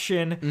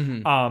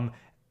election.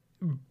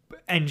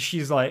 And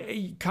she's like,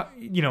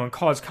 and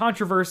cause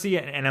controversy.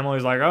 And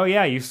Emily's like, oh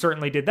yeah, you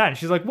certainly did that. And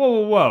she's like,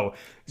 whoa.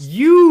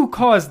 You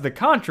caused the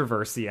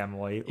controversy,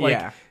 Emily.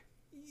 Like,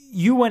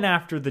 you went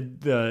after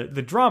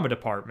the drama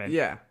department.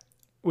 Yeah.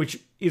 Which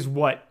is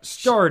what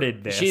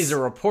started this. She's a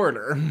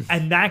reporter.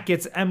 And that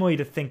gets Emily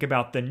to think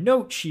about the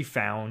note she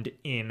found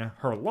in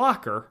her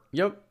locker.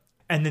 Yep.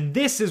 And then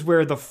this is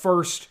where the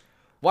first...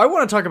 Well, I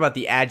want to talk about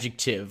the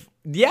adjective.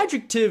 The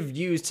adjective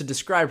used to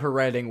describe her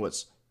writing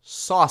was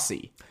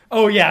saucy.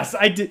 Oh, yes,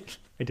 I did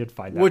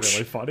find that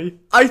really funny.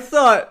 I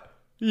thought,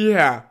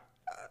 yeah.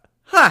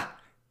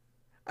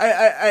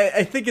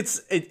 I think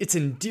it's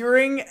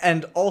endearing,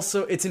 and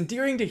also it's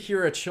endearing to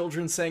hear a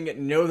children saying it,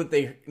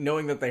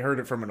 knowing that they heard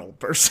it from an old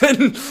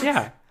person.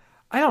 Yeah.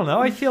 I don't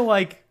know. I feel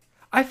like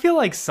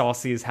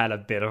saucy has had a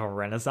bit of a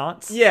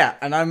renaissance. Yeah,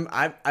 and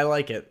I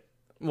like it.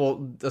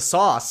 Well, the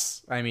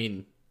sauce, I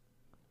mean,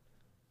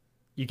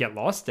 you get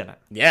lost in it.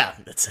 Yeah,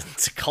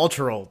 it's a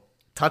cultural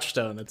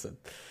touchstone. It's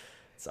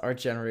our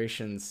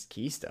generation's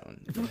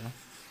keystone. You know?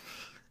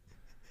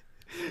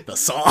 The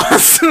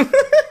sauce.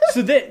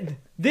 So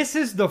this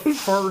is the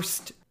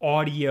first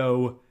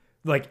audio,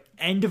 like,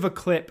 end of a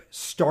clip,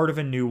 start of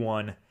a new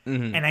one,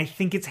 and I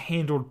think it's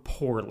handled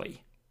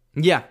poorly.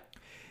 Yeah.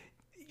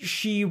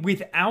 She,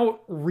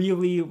 without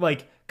really,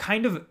 like,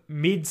 kind of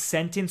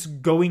mid-sentence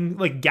going,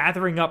 like,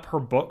 gathering up her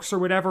books or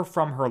whatever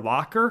from her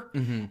locker,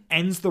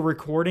 ends the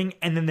recording,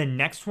 and then the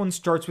next one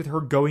starts with her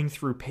going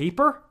through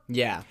paper.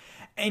 Yeah.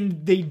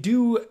 And they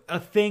do a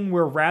thing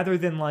where rather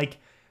than, like,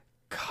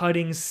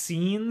 cutting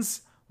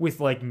scenes with,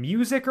 like,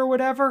 music or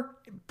whatever,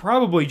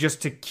 probably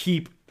just to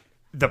keep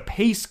the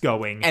pace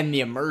going. And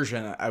the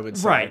immersion, I would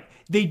say. Right.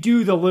 They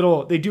do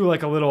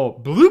like a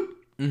little bloop.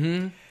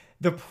 Mm-hmm.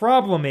 The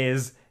problem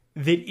is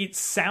that it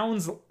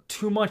sounds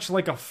too much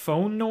like a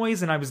phone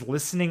noise, and I was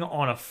listening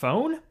on a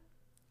phone,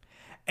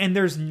 and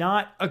there's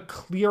not a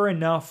clear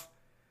enough...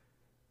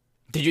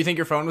 Did you think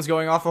your phone was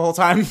going off the whole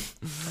time?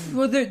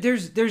 Well,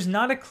 there's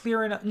not a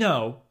clear enough...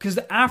 No, because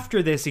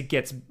after this, it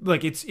gets,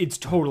 like, it's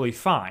totally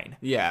fine.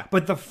 Yeah.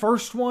 But the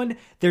first one,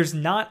 there's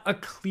not a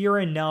clear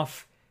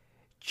enough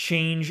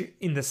change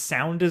in the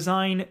sound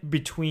design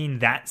between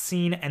that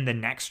scene and the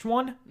next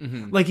one.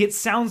 Mm-hmm. Like, it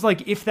sounds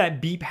like if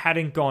that beep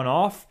hadn't gone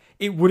off,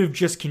 it would have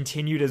just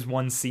continued as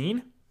one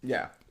scene.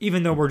 Yeah.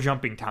 Even though we're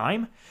jumping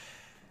time.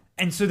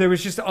 And so there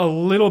was just a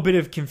little bit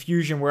of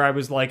confusion where I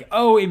was like,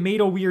 oh, it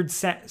made a weird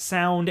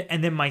sound,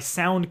 and then my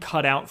sound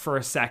cut out for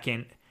a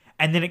second,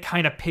 and then it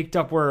kind of picked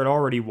up where it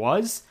already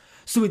was.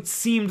 So it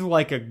seemed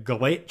like a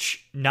glitch,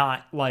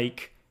 not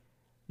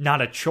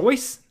a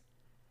choice.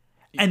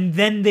 And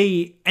then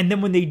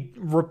when they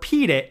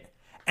repeat it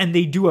and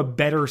they do a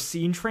better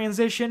scene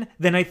transition,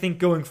 then I think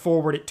going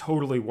forward it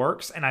totally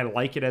works, and I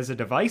like it as a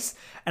device.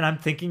 And I'm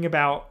thinking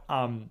about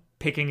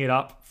picking it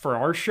up for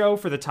our show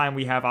for the times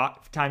we have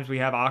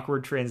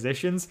awkward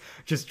transitions,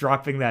 just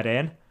dropping that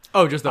in.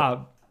 Oh, just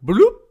a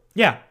bloop?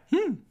 Yeah.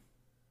 I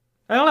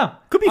don't know.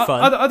 Could be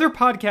fun. Other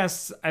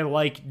podcasts I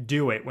like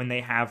do it when they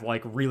have,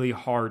 like, really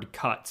hard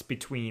cuts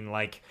between,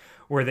 like,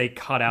 where they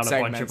cut out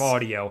segments. A bunch of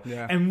audio.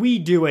 Yeah. And we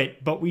do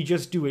it, but we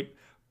just do it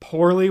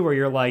poorly, where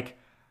you're like,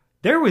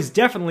 there was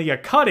definitely a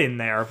cut in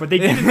there, but they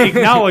didn't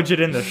acknowledge it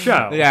in the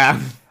show.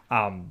 Yeah.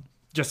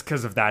 Just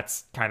because of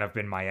that's kind of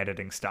been my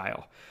editing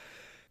style.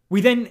 We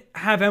then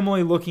have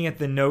Emily looking at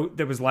the note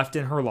that was left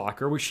in her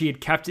locker, which she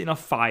had kept in a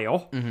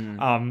file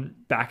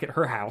back at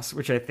her house,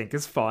 which I think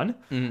is fun.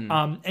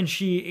 And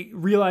she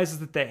realizes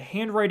that the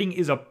handwriting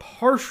is a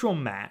partial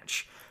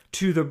match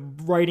to the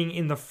writing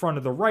in the front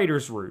of the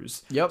writer's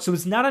ruse. Yep. So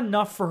it's not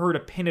enough for her to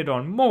pin it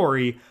on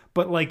Maury,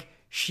 but, like,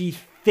 she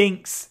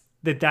thinks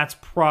that that's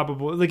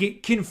probable. Like,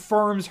 it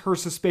confirms her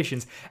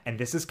suspicions. And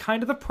this is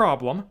kind of the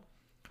problem,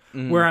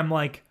 where I'm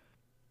like,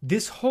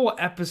 this whole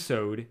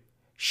episode...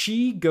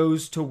 She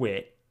goes to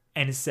Whit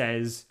and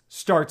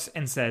starts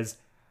and says,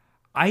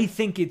 I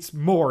think it's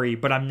Maury,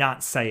 but I'm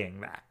not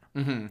saying that.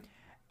 Mm-hmm.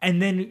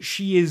 And then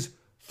she is,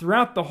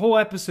 throughout the whole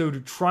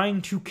episode,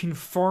 trying to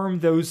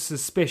confirm those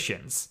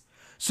suspicions.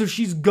 So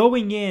she's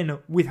going in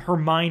with her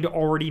mind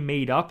already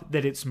made up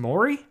that it's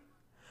Maury,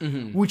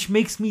 which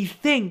makes me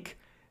think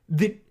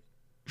that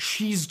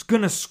she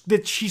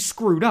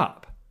screwed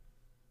up.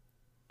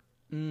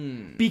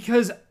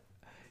 Because...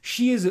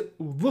 she is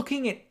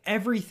looking at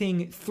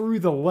everything through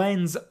the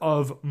lens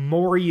of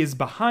Maury is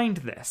behind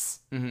this.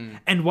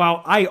 And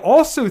while I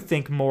also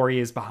think Maury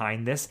is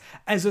behind this,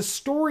 as a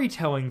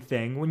storytelling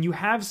thing, when you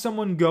have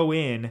someone go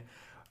in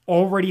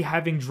already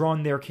having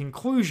drawn their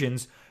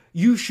conclusions,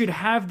 you should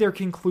have their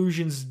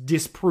conclusions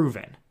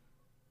disproven.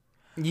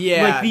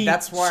 Yeah, like the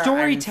that's why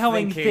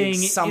storytelling I'm thinking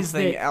thing something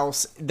is that,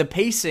 else. The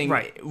pacing,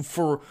 right,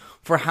 for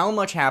how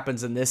much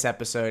happens in this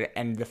episode,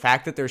 and the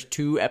fact that there's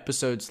 2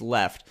 episodes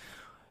left,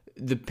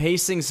 the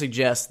pacing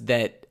suggests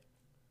that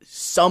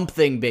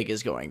something big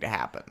is going to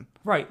happen.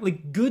 Right,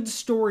 like, good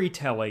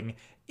storytelling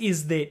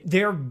is that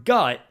their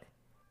gut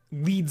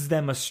leads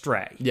them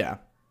astray. Yeah.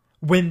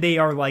 When they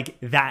are, like,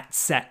 that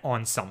set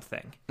on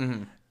something.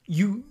 Mm-hmm.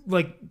 You,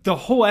 like, the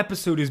whole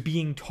episode is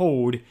being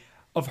told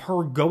of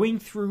her going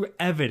through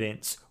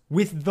evidence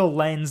with the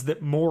lens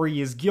that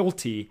Maury is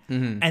guilty,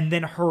 and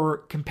then her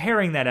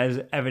comparing that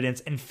as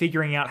evidence and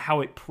figuring out how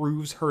it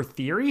proves her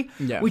theory,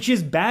 which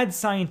is bad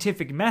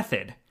scientific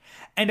method.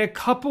 And a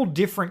couple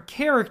different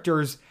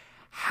characters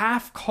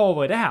half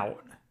call it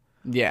out.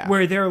 Yeah.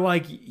 Where they're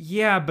like,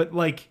 yeah, but,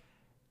 like,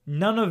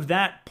 none of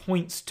that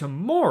points to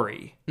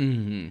Maury.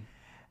 Mm-hmm.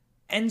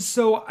 And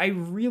so I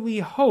really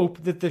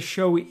hope that the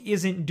show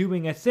isn't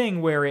doing a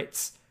thing where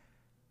it's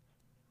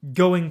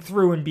going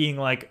through and being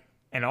like,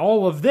 and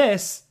all of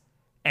this,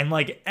 and,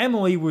 like,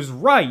 Emily was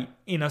right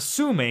in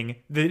assuming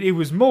that it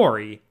was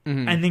Maury,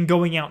 and then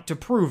going out to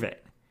prove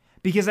it.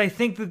 Because I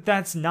think that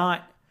that's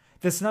not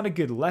a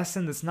good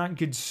lesson, that's not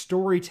good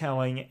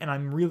storytelling, and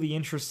I'm really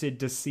interested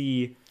to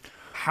see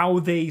how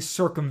they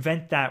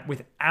circumvent that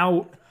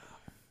without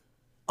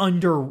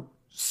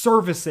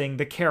under-servicing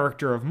the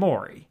character of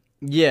Maury.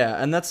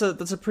 Yeah, and that's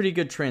a pretty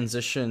good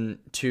transition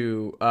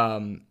to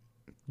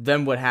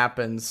then what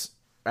happens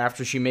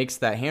after she makes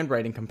that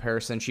handwriting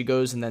comparison. She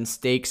goes and then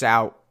stakes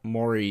out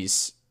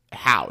Maury's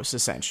house,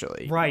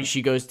 essentially. Right.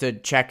 She goes to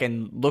check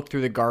and look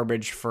through the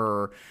garbage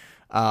for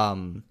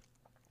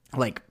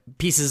like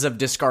pieces of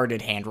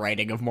discarded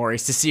handwriting of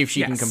Maury's to see if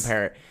she can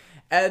compare it.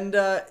 And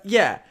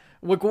yeah,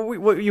 like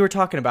what you were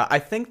talking about, I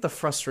think the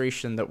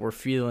frustration that we're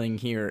feeling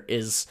here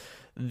is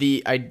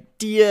the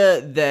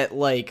idea that,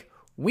 like,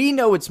 we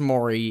know it's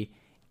Maury,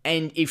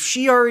 and if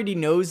she already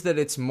knows that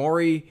it's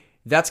Maury,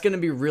 that's going to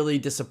be really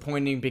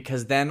disappointing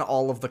because then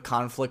all of the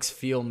conflicts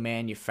feel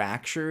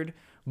manufactured.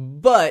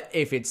 But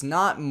if it's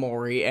not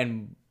Maury,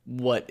 and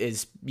what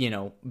is, you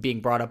know,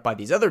 being brought up by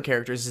these other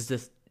characters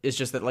is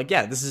just that, like,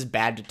 yeah, this is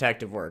bad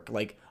detective work.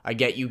 Like, I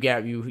get you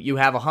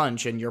have a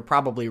hunch and you're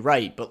probably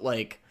right, but,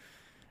 like,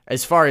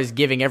 as far as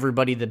giving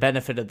everybody the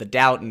benefit of the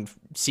doubt and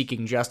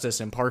seeking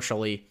justice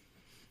impartially,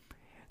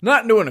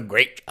 not doing a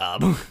great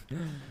job.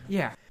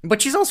 Yeah.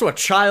 But she's also a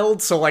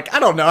child, so, like, I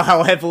don't know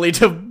how heavily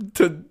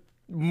to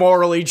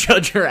morally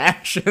judge her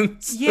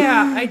actions.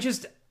 Yeah, I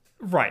just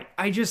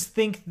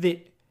think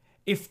that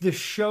if the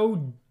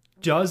show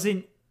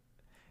doesn't,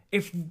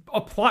 if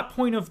a plot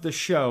point of the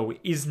show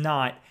is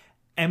not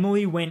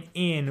Emily went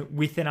in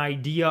with an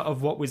idea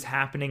of what was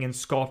happening and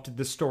sculpted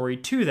the story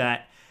to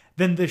that,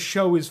 then the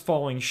show is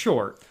falling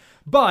short.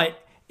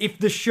 But if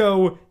the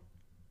show,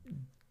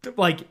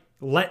 like,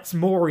 lets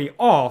Maury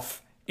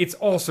off, it's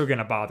also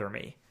gonna bother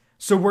me.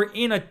 So we're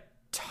in a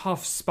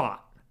tough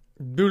spot.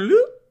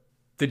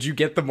 Did you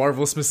get the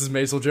Marvelous Mrs.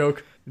 Maisel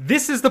joke?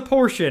 This is the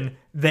portion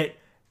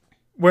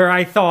where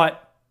I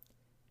thought,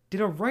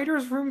 did a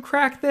writer's room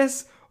crack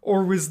this?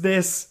 Or was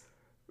this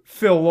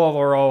Phil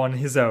Lawler all on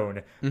his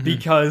own? Mm-hmm.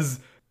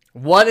 Because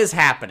what is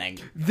happening?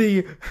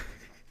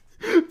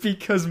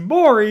 Because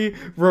Maury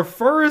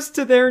refers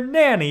to their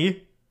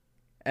nanny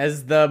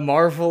as the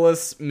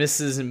Marvelous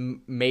Mrs.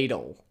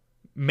 Maidel.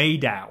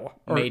 Maydow.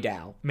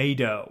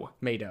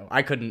 Maydow.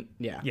 I couldn't,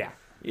 yeah. Yeah.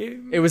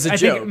 It was a I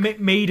joke. think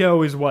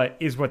Maydow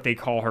is what they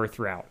call her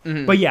throughout.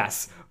 Mm-hmm. But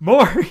yes,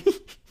 Maury.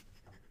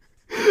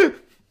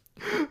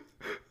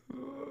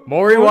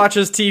 Maury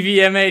watches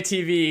TVMA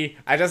TV.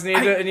 I just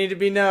need to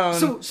be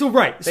known. So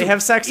right. They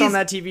have sex on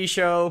that TV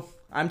show.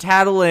 I'm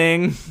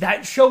tattling.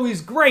 That show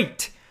is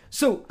great.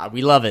 So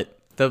we love it.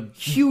 The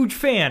huge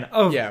fan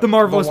of the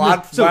Marvelous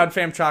Mrs. Wad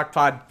Fam Chalk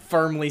Pod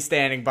firmly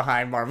standing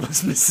behind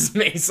Marvelous Mrs.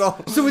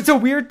 Maisel. So it's a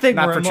weird thing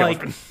Not where for I'm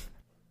children. like,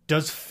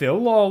 does Phil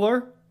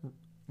Lawler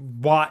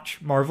watch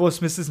Marvelous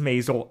Mrs.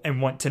 Maisel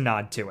and want to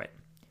nod to it?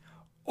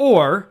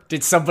 Or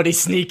did somebody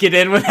sneak it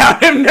in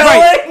without him knowing?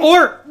 Right.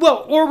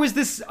 Or was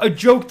this a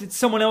joke that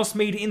someone else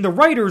made in the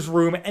writer's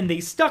room and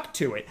they stuck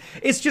to it?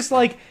 It's just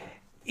like,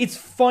 it's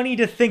funny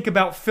to think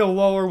about Phil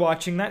Lawler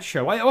watching that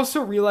show. I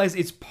also realize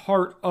it's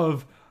part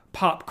of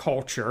pop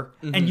culture,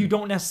 and you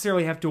don't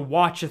necessarily have to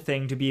watch a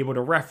thing to be able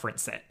to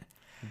reference it.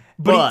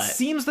 But it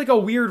seems like a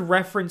weird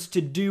reference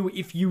to do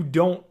if you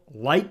don't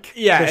like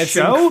the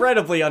show. It's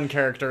incredibly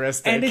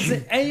uncharacteristic.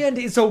 And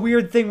it's a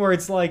weird thing where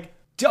it's like,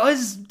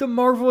 does the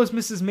Marvelous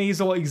Mrs.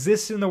 Maisel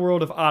exist in the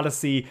world of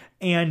Odyssey,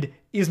 and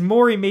is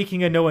Maury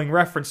making a knowing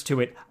reference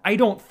to it? I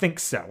don't think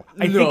so.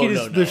 I think it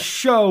is the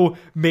show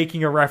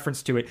making a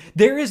reference to it.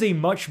 There is a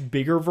much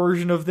bigger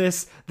version of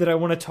this that I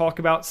want to talk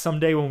about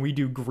someday when we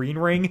do Green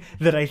Ring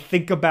that I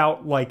think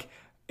about, like,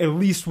 at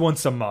least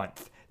once a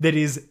month. That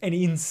is an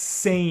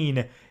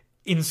insane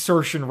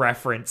insertion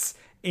reference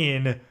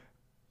in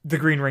the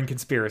Green Ring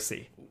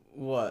conspiracy.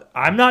 What?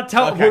 I'm not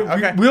telling.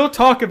 Okay. We'll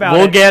talk about it.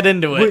 We'll get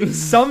into it.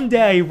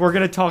 Someday we're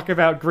going to talk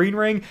about Green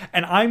Ring,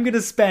 and I'm going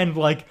to spend,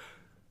 like,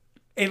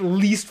 at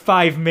least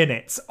 5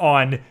 minutes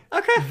on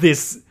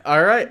this.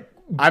 All right.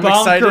 I'm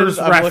excited.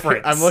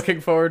 I'm looking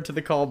forward to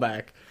the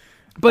callback.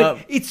 But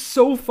it's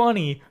so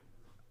funny.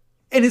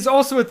 And it's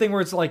also a thing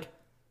where it's like,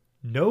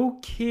 no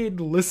kid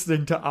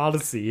listening to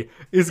Odyssey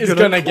is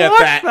gonna get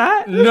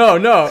that.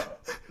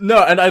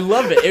 No, and I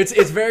love it.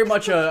 It's very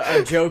much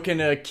a joke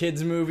in a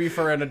kids movie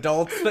for an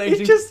adult thing.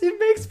 It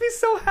makes me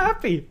so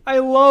happy. I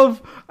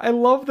love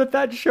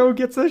that show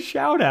gets a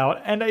shout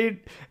out, and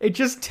it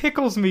just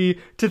tickles me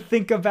to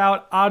think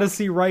about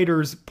Odyssey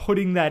writers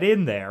putting that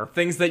in there.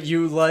 Things that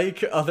you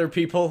like, other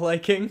people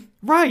liking,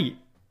 right?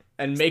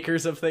 And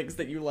makers of things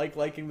that you like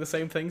liking the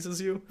same things as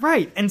you,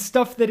 right? And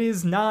stuff that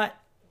is not.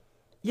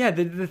 Yeah,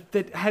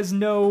 that has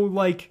no,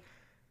 like,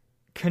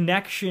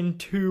 connection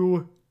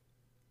to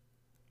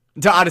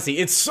Odyssey.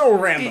 It's so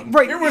random.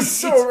 It was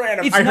so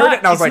random. I heard it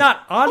and I was like, it's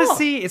not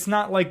Odyssey. It's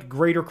not, like,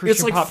 greater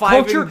Christian pop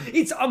culture.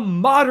 It's a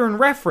modern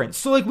reference.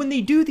 So, like, when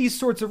they do these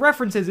sorts of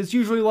references, it's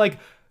usually, like,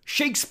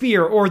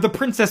 Shakespeare or The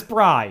Princess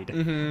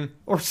Bride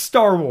or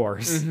Star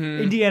Wars,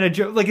 Indiana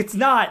Jones. Like, it's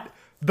not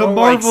the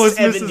Marvelous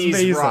Mrs.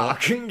 Maisel.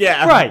 Rock.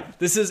 Yeah. Right.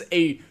 This is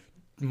a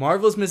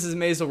Marvelous Mrs.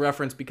 Maisel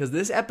reference because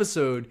this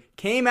episode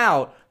came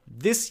out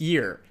this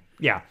year.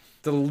 Yeah.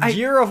 The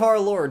year of our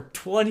Lord,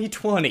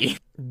 2020.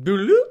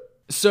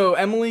 So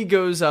Emily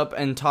goes up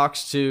and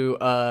talks to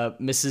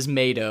Mrs.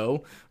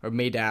 Maydow,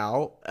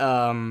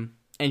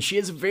 and she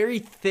has a very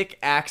thick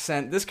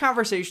accent. This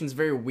conversation is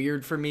very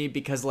weird for me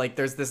because, like,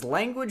 there's this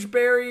language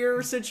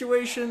barrier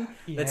situation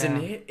that's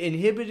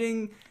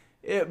inhibiting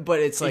it, but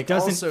it's like it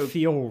doesn't also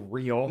feel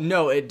real.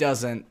 No, it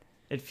doesn't.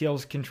 It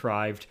feels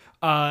contrived.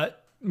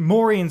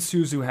 Mori and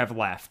Suzu have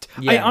left.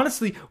 Yeah. I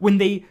honestly, when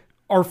they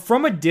are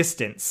from a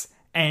distance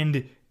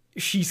and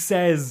she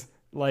says,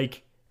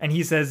 like, and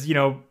he says,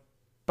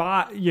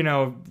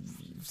 bye,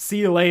 see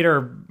you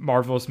later,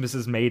 Marvelous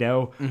Mrs.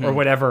 Mado, or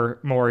whatever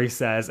Mori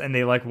says, and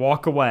they, like,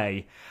 walk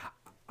away.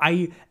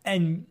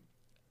 And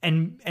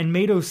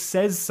Mado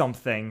says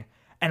something,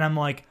 and I'm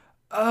like,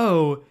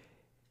 oh,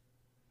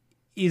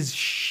 is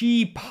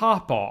she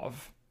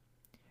Popov?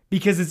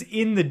 Because it's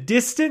in the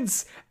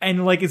distance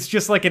and, like, it's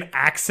just like an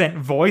accent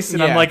voice.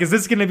 And I'm like, is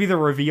this going to be the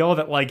reveal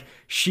that, like,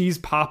 she's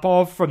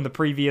Popov from the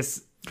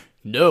previous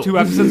 2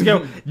 episodes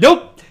ago?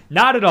 Nope,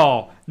 not at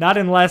all. Not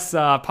unless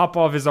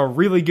Popov is a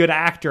really good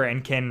actor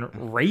and can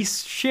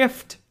race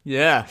shift.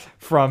 Yeah.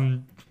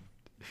 From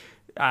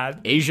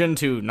Asian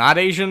to not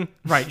Asian.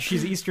 Right.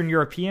 She's Eastern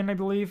European, I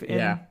believe.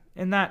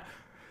 In that.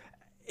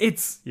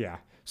 It's,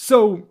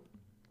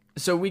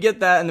 So we get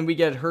that, and then we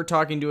get her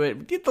talking to it.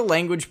 We get the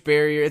language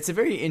barrier. It's a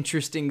very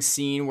interesting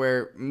scene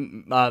where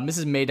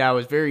Mrs. Maddow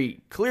is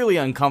very clearly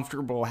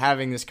uncomfortable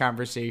having this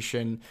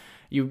conversation.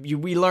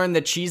 We learn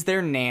that she's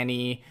their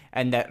nanny,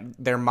 and that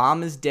their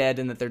mom is dead,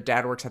 and that their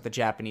dad works at the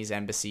Japanese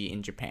embassy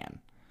in Japan.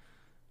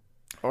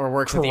 Or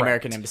works at the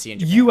American embassy in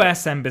Japan.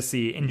 U.S.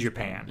 embassy in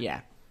Japan.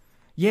 Yeah.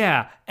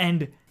 Yeah,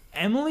 and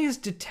Emily's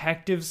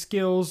detective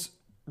skills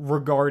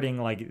regarding,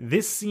 like,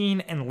 this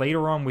scene and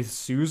later on with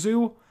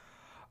Suzu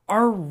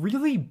are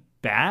really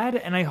bad,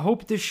 and I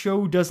hope the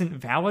show doesn't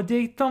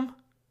validate them.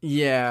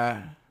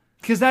 Yeah.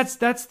 Because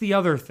that's the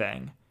other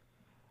thing.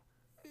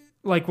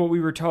 Like what we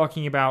were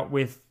talking about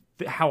with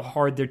how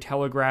hard they're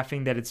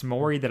telegraphing that it's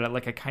Mori, that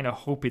I kind of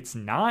hope it's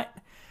not.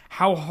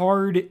 How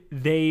hard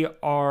they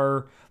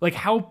are, like,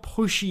 how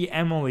pushy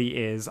Emily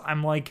is.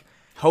 I'm like,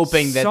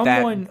 hoping that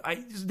someone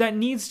that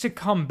needs to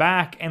come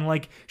back, and,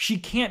 like, she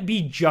can't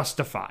be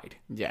justified.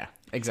 Yeah,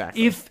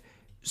 exactly. If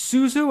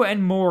Suzu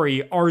and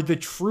Mori are the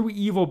true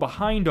evil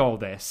behind all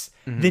this,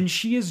 then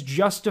she is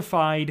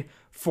justified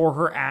for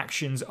her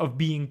actions of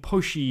being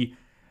pushy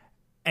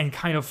and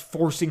kind of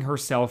forcing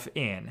herself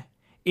in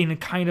a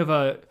kind of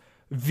a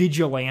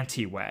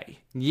vigilante way.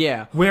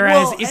 Yeah.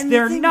 Whereas if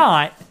they're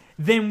not,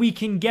 then we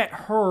can get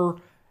her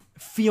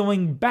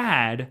feeling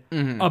bad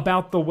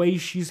about the way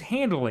she's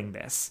handling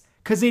this.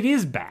 Because it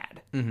is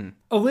bad.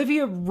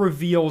 Olivia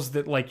reveals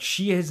that, like,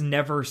 she has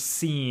never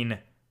seen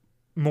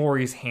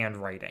Maury's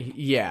handwriting.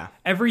 Yeah.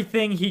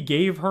 Everything he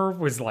gave her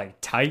was,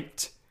 like,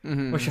 typed,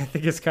 which I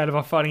think is kind of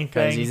a funny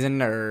thing. Because he's a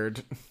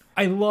nerd.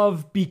 I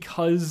love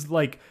because,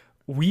 like,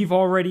 we've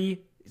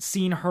already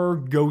seen her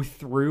go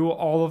through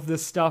all of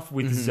this stuff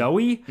with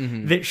Zoe,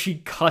 that she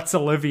cuts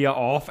Olivia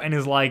off and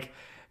is like,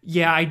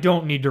 yeah, I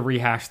don't need to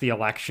rehash the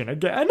election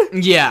again.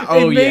 Yeah.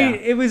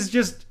 It was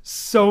just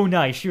so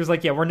nice. She was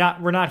like, yeah, we're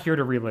not here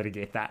to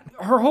relitigate that.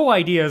 Her whole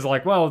idea is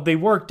like, well, they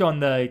worked on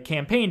the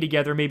campaign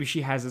together. Maybe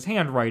she has his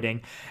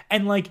handwriting.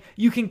 And, like,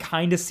 you can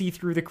kind of see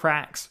through the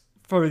cracks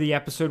for the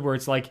episode where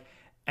it's like,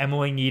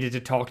 Emily needed to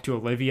talk to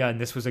Olivia, and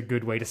this was a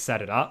good way to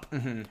set it up.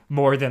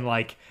 More than,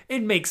 like,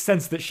 it makes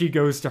sense that she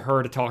goes to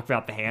her to talk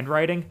about the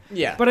handwriting.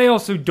 Yeah. But I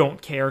also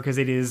don't care because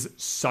it is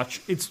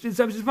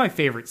it's my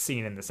favorite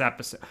scene in this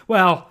episode.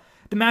 Well,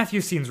 the Matthew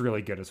scene's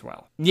really good as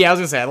well. Yeah, I was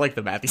gonna say I like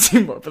the Matthew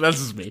scene more, but that's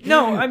just me.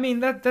 No, I mean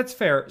that's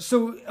fair.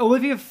 So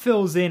Olivia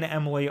fills in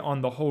Emily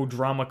on the whole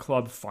drama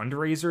club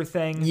fundraiser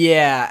thing.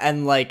 Yeah,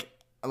 and like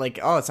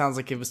oh, it sounds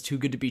like it was too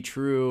good to be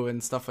true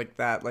and stuff like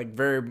that. Like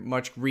very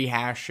much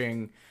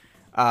rehashing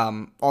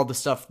all the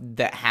stuff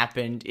that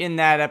happened in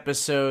that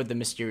episode, the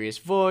mysterious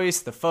voice,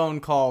 the phone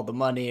call, the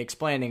money,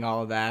 explaining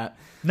all of that.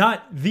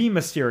 Not the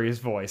mysterious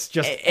voice,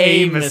 just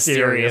a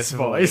mysterious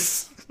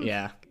voice.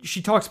 Yeah.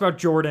 She talks about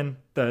Jordan,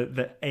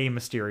 the a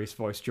mysterious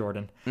voice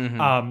Jordan.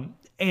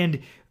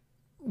 And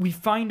we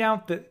find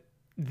out that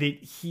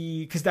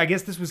he, because I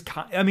guess this was,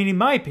 in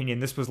my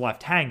opinion, this was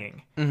left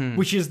hanging,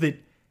 which is that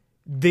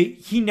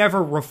he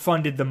never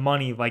refunded the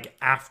money, like,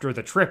 after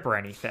the trip or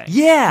anything.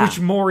 Yeah. Which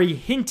Maury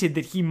hinted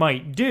that he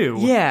might do.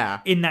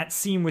 Yeah. In that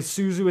scene with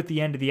Suzu at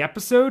the end of the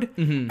episode.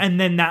 And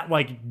then that,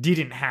 like,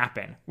 didn't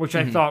happen, which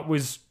I thought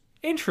was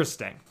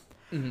interesting.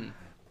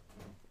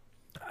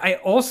 I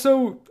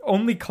also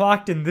only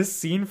clocked in this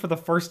scene for the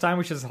first time,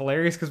 which is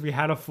hilarious because we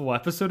had a full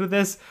episode of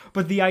this.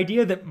 But the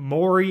idea that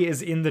Maury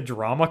is in the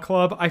drama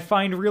club, I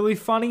find really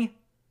funny.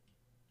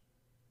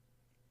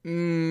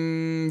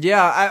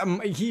 Yeah,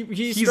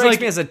 he strikes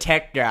like, me as a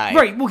tech guy.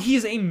 Right, well,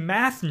 he's a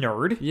math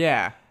nerd.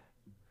 Yeah.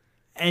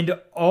 And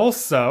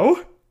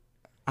also,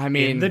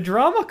 in the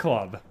drama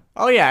club.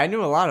 Oh yeah, I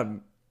knew a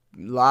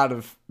lot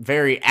of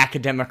very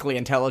academically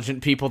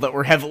intelligent people that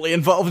were heavily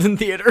involved in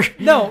theater.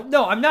 No,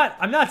 I'm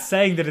not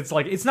saying that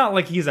it's not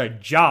like he's a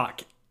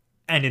jock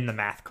and in the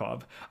math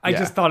club. I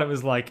just thought it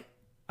was like,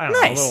 I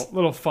don't know, a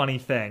little funny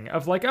thing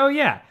of like, oh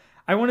yeah,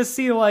 I want to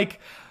see, like,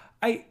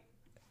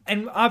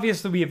 and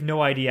obviously we have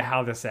no idea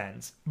how this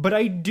ends, but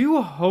I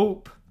do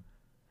hope,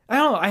 I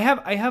don't know,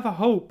 I have a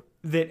hope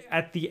that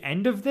at the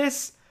end of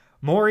this,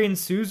 Mori and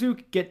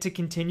Suzu get to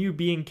continue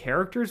being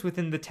characters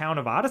within the town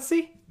of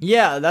Odyssey.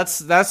 Yeah,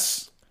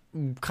 that's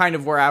kind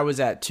of where I was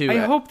at too. I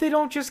hope they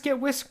don't just get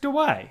whisked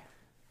away.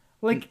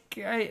 Like,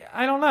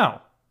 I don't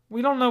know.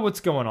 We don't know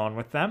what's going on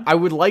with them. I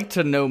would like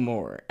to know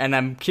more, and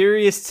I'm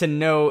curious to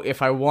know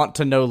if I want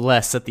to know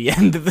less at the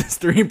end of this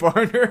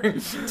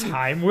three-parter.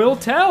 Time will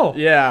tell.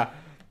 Yeah.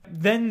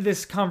 Then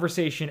this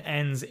conversation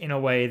ends in a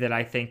way that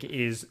I think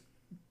is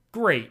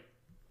great,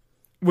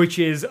 which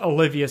is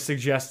Olivia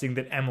suggesting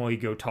that Emily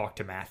go talk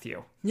to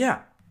Matthew.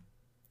 Yeah.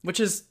 Which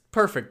is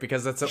perfect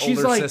because that's an She's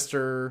older like-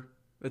 sister.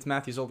 It's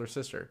Matthew's older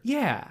sister.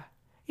 Yeah.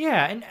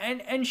 Yeah,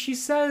 and she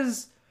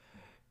says,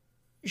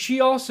 she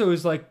also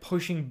is like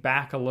pushing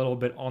back a little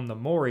bit on the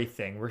Mori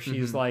thing, where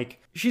she's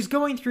like, she's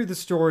going through the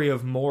story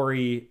of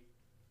Mori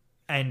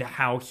and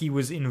how he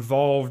was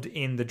involved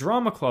in the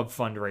drama club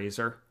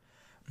fundraiser.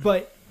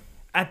 But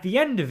at the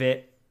end of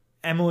it,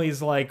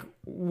 Emily's like,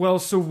 well,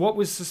 so what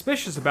was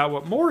suspicious about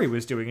what Mori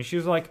was doing? And she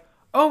was like,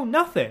 oh,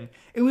 nothing.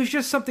 It was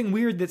just something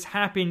weird that's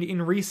happened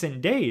in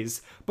recent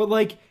days. But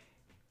like,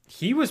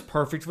 he was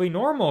perfectly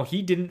normal.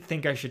 He didn't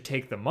think I should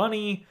take the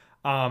money.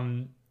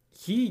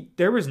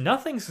 There was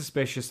nothing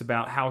suspicious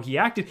about how he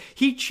acted.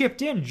 He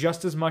chipped in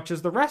just as much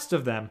as the rest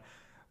of them.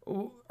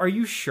 Are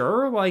you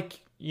sure?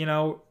 Like, you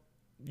know,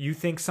 you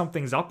think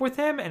something's up with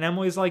him? And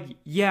Emily's like,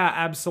 yeah,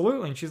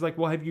 absolutely. And she's like,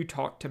 well, have you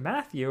talked to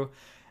Matthew?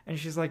 And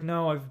she's like,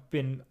 no, I've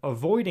been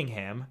avoiding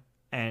him.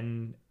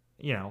 And,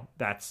 you know,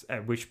 that's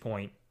at which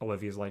point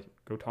Olivia's like,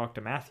 go talk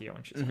to Matthew.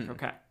 And she's like,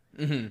 okay.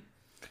 Mm-hmm.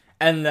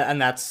 And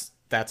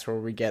that's where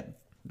we get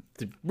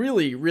the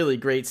really, really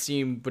great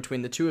scene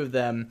between the two of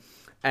them.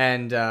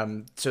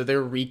 And so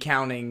they're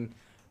recounting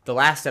the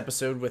last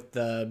episode with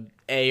the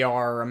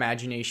AR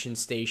Imagination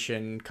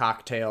Station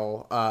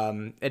cocktail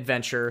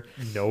adventure.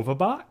 Nova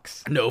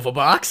Box?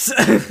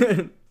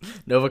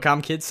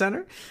 Novacom Kids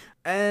Center.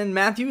 And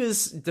Matthew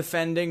is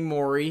defending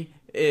Mori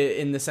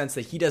in the sense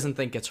that he doesn't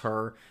think it's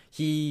her.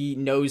 He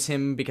knows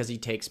him because he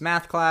takes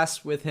math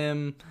class with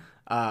him.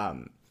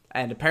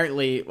 And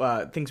apparently,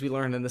 things we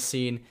learned in the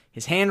scene,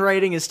 his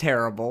handwriting is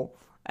terrible,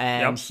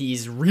 and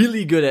he's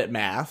really good at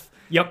math.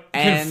 Yep,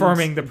 And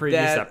confirming the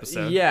previous that,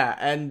 episode. Yeah,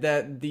 and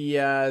that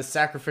the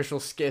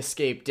sacrificial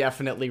escape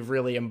definitely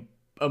really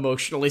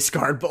emotionally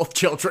scarred both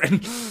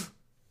children.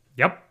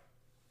 Yep.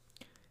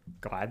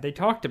 Glad they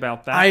talked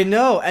about that. I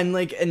know, and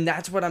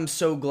that's what I'm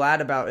so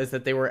glad about is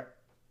that they were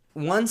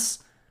once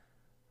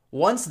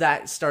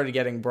that started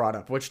getting brought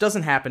up, which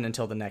doesn't happen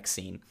until the next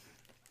scene.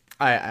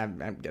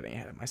 I'm getting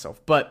ahead of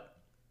myself, but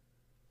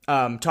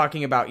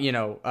talking about, you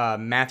know,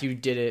 Matthew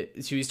did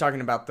it. So he's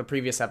talking about the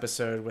previous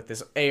episode with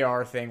this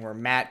AR thing where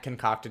Matthew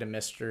concocted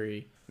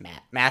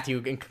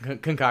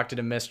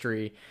a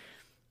mystery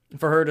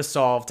for her to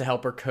solve to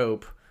help her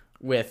cope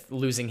with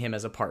losing him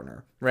as a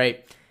partner,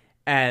 right?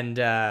 And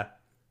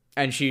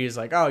she's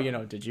like, oh, you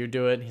know, did you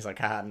do it? And he's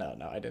like,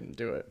 no, I didn't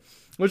do it.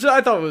 Which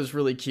I thought was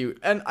really cute.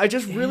 And I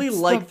just really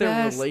like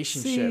their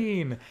relationship.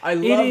 Scene. I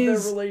love their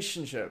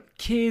relationship.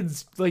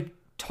 Kids, like,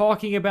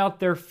 talking about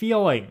their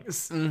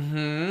feelings.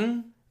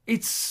 Mm-hmm.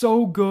 It's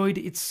so good.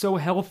 It's so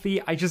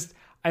healthy.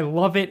 I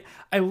love it.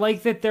 I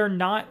like that they're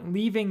not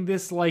leaving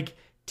this, like,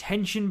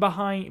 tension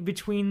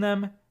between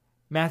them.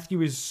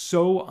 Matthew is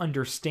so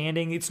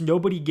understanding. It's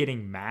nobody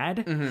getting mad.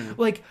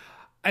 Mm-hmm. Like,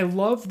 I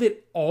love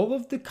that all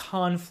of the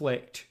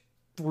conflict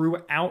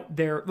throughout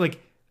their,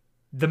 like,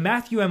 the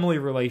Matthew-Emily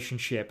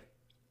relationship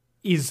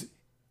is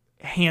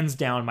hands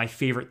down my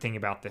favorite thing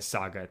about this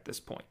saga at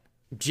this point.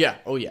 Yeah.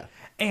 Oh, yeah.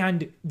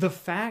 And the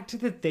fact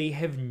that they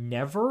have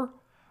never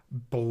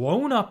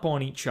blown up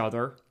on each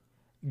other,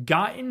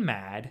 gotten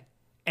mad,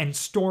 and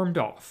stormed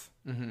off.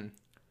 Mm-hmm.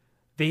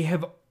 They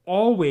have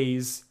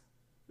always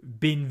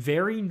been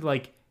very,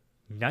 like,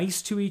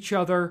 nice to each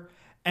other.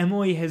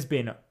 Emily has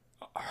been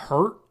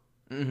hurt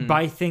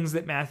by things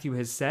that Matthew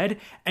has said,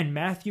 and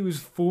Matthew is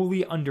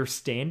fully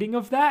understanding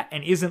of that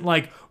and isn't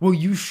like, well,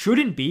 you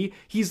shouldn't be.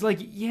 He's like,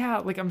 yeah,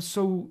 like, I'm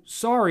so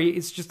sorry.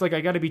 It's just like,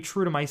 I got to be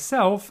true to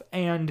myself,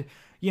 and,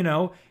 you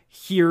know,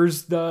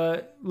 here's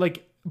the,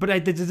 like, but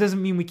that doesn't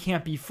mean we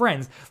can't be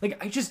friends.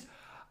 Like,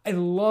 I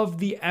love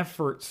the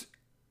efforts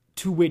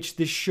to which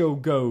this show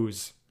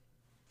goes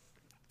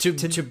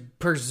to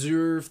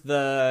preserve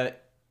the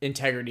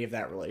integrity of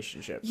that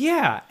relationship.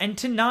 Yeah, and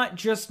to not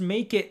just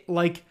make it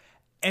like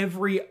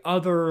every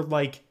other,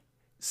 like,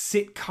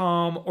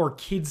 sitcom or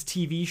kids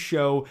TV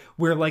show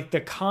where, like, the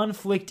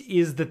conflict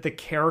is that the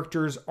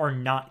characters are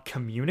not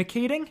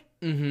communicating.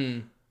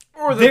 Mm-hmm.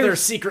 Or that they're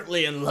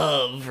secretly in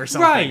love or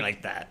something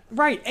like that.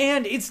 Right,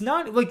 and it's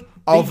not, like,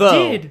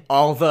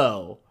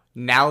 Although,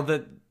 now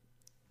that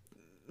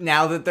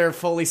they're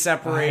fully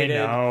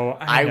separated,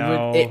 I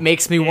know. It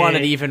makes me want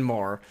it even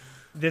more.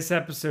 This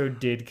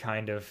episode did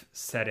kind of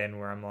set in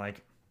where I'm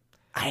like,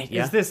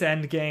 is this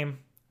Endgame?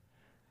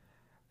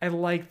 I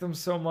like them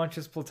so much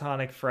as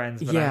platonic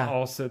friends, but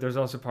there's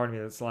also part of me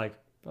that's like,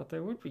 But they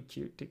would be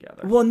cute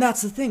together. Well, and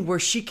that's the thing, where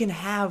she can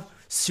have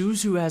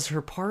Suzu as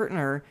her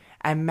partner,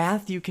 and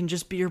Matthew can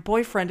just be her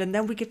boyfriend, and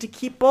then we get to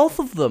keep both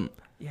of them.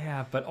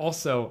 Yeah, but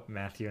also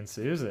Matthew and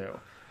Suzu.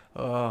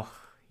 Oh,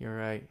 you're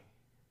right.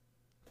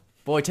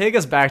 Boy, take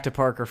us back to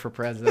Parker for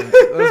president.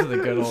 Those are the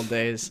good old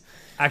days.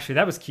 Actually,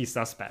 that was Key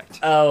Suspect.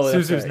 Oh, that's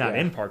Suzu's right, not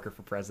yeah. in Parker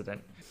for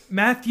president.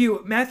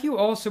 Matthew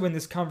also in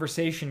this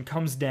conversation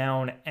comes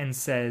down and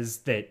says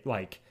that,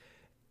 like,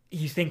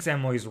 he thinks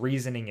Emily's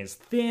reasoning is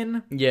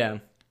thin, Yeah.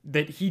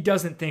 that he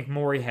doesn't think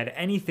Maury had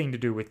anything to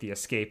do with the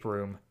escape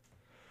room.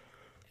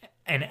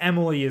 And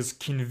Emily is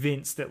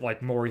convinced that,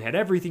 like, Maury had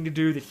everything to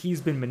do, that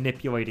he's been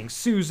manipulating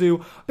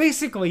Suzu.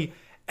 Basically,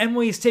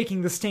 Emily is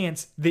taking the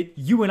stance that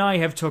you and I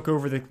have took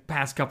over the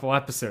past couple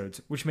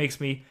episodes, which makes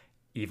me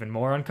even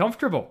more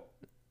uncomfortable.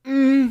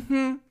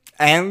 And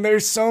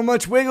there's so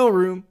much wiggle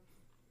room.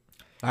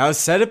 I've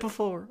said it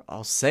before.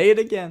 I'll say it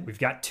again. We've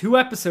got 2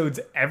 episodes,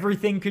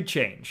 everything could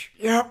change.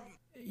 Yep.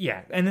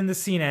 Yeah, and then the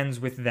scene ends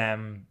with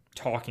them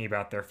talking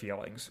about their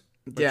feelings,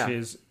 which Yeah.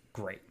 is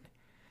great.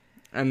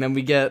 And then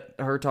we get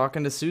her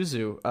talking to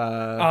Suzu.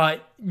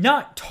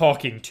 Not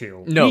talking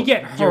to. No, We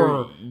get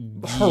her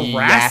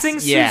harassing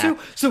yes, yeah. Suzu.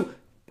 So,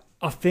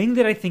 a thing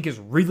that I think is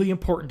really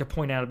important to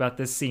point out about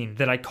this scene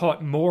that I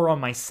caught more on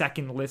my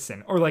second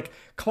listen, or like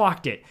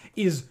clocked it,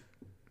 is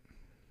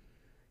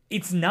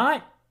it's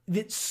not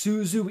that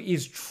Suzu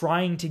is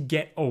trying to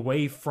get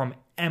away from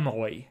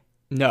Emily.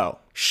 No.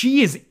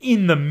 She is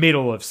in the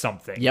middle of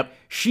something. Yep.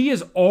 She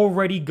is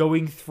already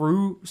going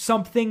through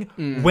something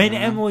when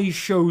Emily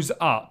shows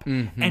up,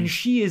 and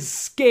she is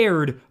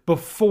scared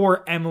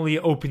before Emily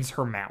opens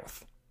her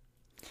mouth.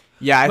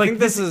 Yeah, I Like,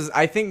 think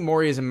I think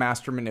Maury is a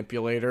master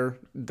manipulator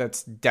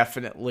that's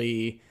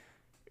definitely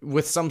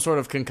with some sort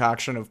of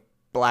concoction of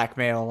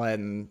blackmail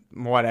and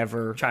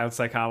whatever. Child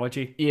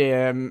psychology.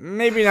 Yeah,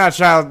 maybe not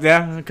child.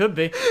 Yeah, it could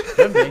be.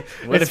 Could be.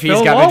 What It's if he's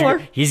Phil got Lawler. a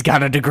degree? He's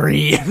got a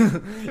degree.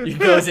 He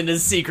goes in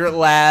his secret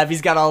lab.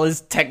 He's got all his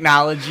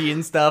technology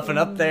and stuff, and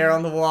up there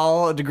on the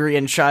wall, a degree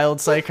in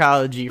child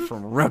psychology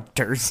from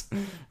Rutgers.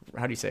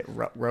 How do you say it?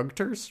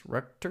 Rutgers? Rutgers?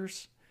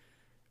 Rutgers.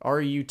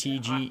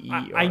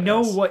 I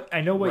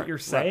know what you're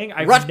saying.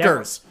 I've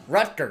Rutgers.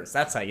 Rutgers.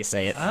 That's how you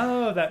say it.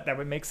 Oh, that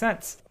would make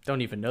sense.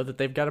 Don't even know that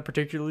they've got a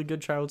particularly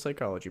good child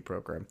psychology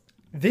program.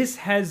 This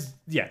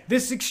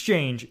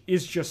exchange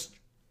is just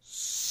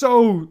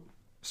so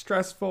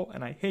stressful,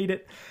 and I hate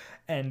it.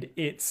 And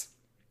it's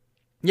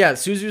Yeah,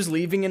 Suzu's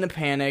leaving in a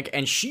panic,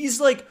 and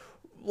she's like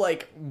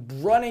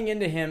running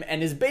into him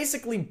and is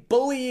basically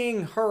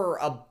bullying her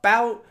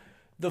about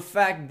the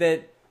fact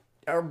that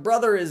her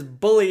brother is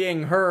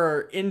bullying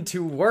her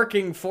into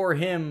working for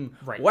him,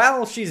 Right.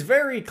 while she's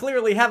very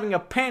clearly having a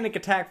panic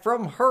attack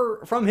from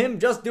him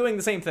just doing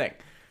the same thing.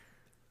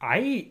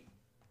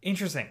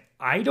 interesting.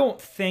 I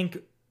don't think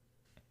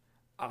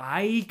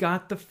I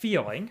got the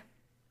feeling,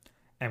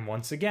 and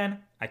once again,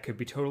 I could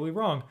be totally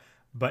wrong,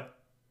 but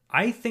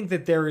I think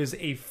that there is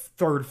a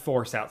third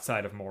force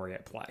outside of Maury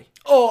at play.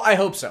 Oh, I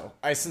hope so.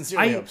 I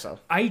sincerely hope so.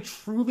 I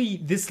truly,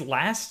 this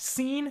last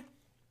scene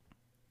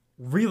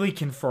really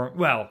confirmed,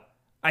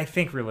 I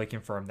think really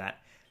confirmed that.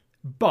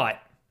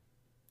 But,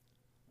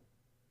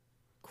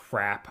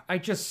 crap, I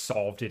just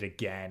solved it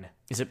again.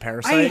 Is it I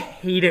Parasite?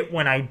 hate it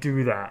when I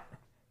do that.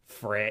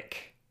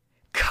 Frick.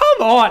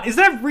 Come on, is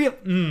that real?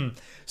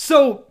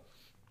 So,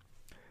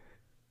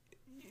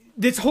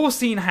 this whole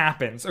scene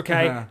happens,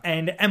 okay? Uh-huh.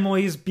 And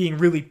Emily's being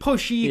really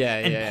pushy.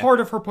 Yeah. Part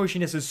of her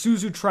pushiness is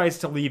Suzu tries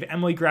to leave.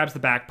 Emily grabs the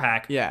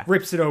backpack, Yeah.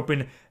 rips it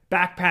open.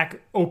 Backpack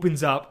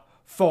opens up,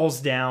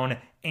 falls down,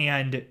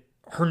 and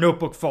her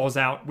notebook falls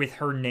out with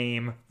her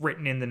name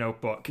written in the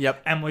notebook.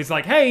 Yep. Emily's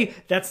like, hey,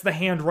 that's the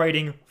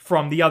handwriting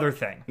from the other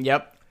thing.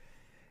 Yep.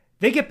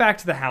 They get back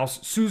to the house.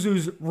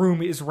 Suzu's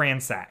room is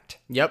ransacked.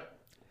 Yep.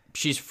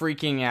 She's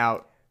freaking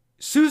out.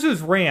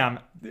 Suzu's RAM,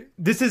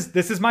 this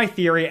is my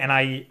theory, and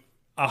I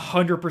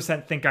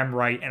 100% think I'm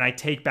right, and I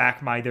take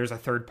back my there's a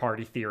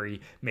third-party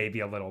theory maybe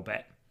a little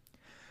bit.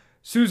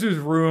 Suzu's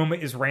room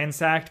is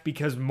ransacked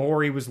because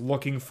Maury was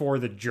looking for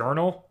the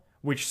journal,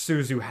 which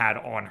Suzu had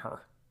on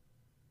her.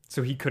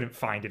 So he couldn't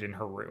find it in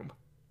her room.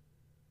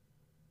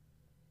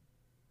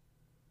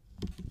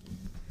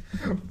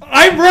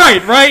 I'm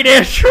right,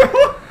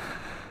 Andrew?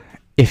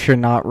 If you're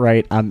not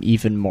right, I'm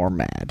even more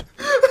mad.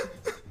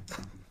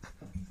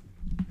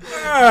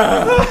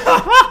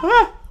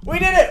 We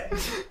did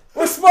it!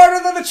 We're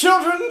smarter than the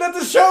children that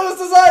the show is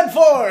designed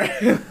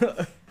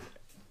for!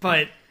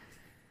 But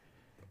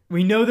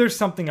we know there's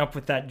something up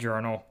with that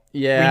journal.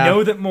 Yeah. We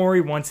know that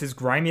Maury wants his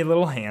grimy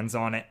little hands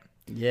on it.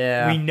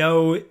 Yeah. We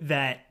know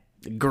that,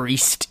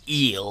 Greased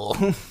eel.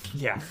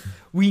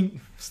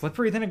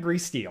 slippery than a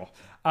greased eel.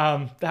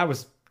 That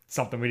was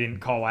something we didn't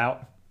call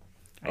out.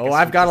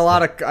 I've got a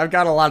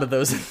lot of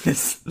those in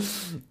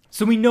this.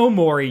 So we know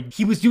Maury,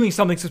 he was doing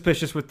something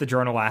suspicious with the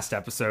journal last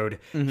episode.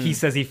 He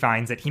says he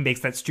finds it. He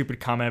makes that stupid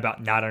comment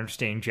about not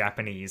understanding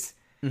Japanese.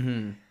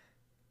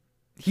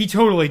 He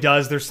totally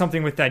does. There's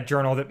something with that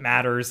journal that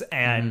matters,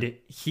 and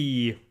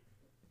he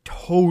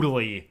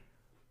totally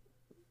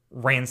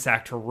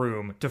ransacked her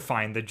room to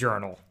find the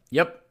journal.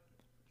 Yep.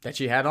 That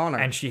she had on her.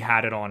 And she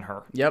had it on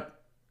her. Yep.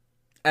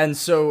 And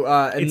so,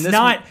 It's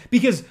not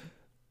because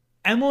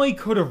Emily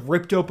could have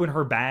ripped open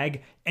her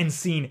bag and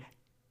seen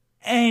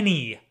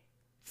anything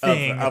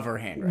of her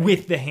handwriting.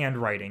 with the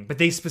handwriting, but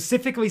they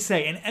specifically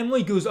say, and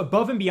Emily goes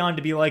above and beyond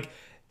to be like,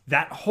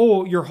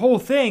 your whole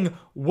thing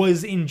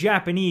was in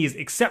Japanese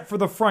except for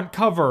the front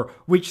cover,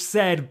 which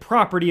said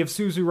property of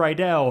Suzu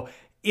Rydell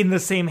in the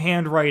same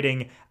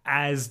handwriting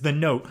as the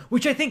note,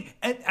 which I think,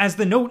 as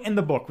the note in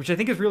the book, which I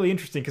think is really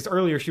interesting, because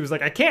earlier she was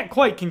like, I can't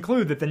quite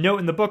conclude that the note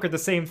and the book are the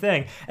same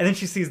thing, and then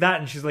she sees that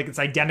and she's like, it's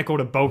identical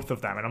to both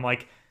of them, and I'm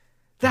like,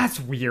 that's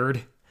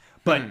weird.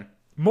 But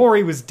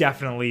Mori was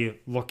definitely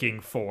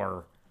looking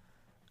for...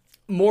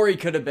 Mori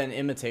could have been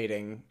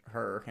imitating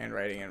her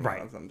handwriting in one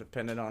Right. of them,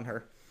 depending on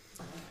her.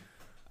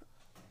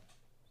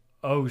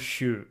 Oh,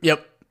 shoot.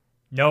 Yep.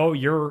 No,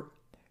 you're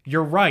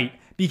right,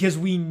 because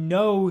we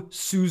know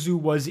Suzu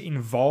was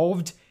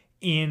involved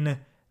in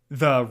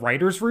the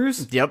writer's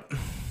ruse, Yep.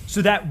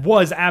 so that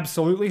was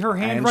absolutely her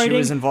And handwriting. she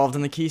was involved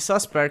in the key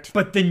suspect.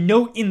 But the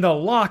note in the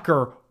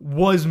locker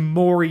was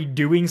Mori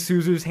doing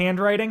Suzu's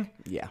handwriting?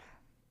 Yeah.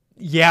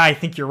 Yeah, I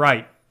think you're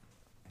right.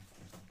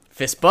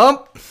 Fist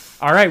bump.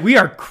 All right, we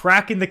are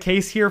cracking the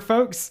case here,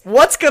 folks.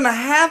 What's gonna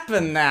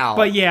happen now?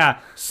 But yeah,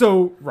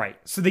 so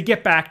they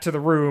get back to the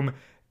room.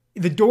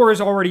 The door is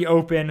already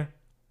open.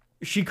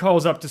 She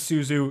calls up to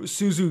Suzu.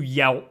 Suzu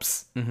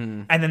yelps.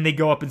 And then they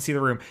go up and see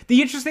the room.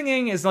 The interesting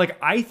thing is, like,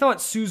 I thought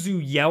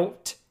Suzu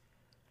yelped.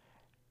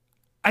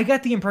 I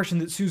got the impression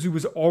that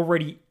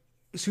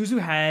Suzu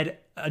had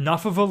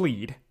enough of a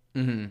lead.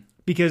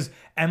 Because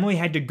Emily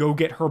had to go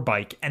get her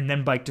bike and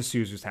then bike to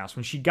Suzu's house.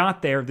 When she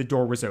got there, the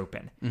door was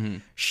open.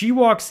 She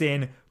walks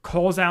in,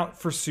 calls out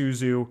for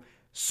Suzu.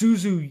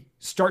 Suzu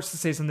starts to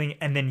say something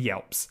and then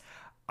yelps.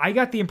 I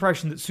got the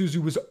impression that Suzu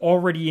was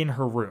already in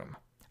her room.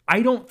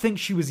 I don't think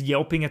she was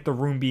yelping at the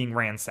room being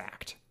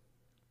ransacked.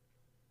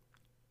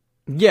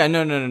 Yeah,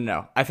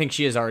 no. I think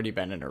she has already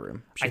been in her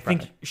room. I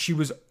think she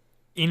was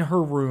in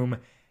her room.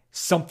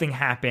 Something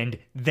happened.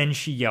 Then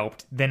she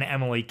yelped. Then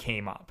Emily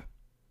came up.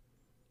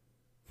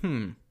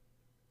 I'm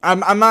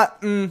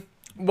not.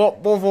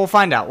 We'll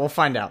find out. We'll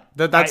find out.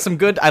 That's some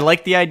good. I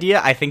like the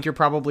idea. I think you're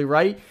probably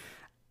right.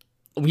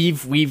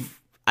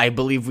 I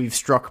believe we've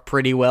struck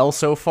pretty well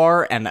so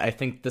far, and I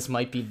think this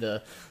might be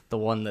the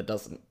one that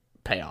doesn't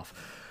pay off.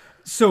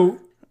 So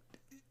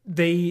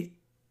we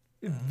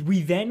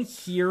then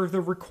hear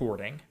the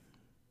recording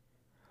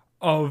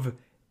of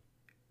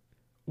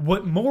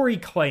what Mori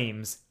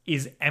claims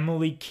is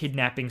Emily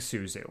kidnapping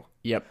Suzu.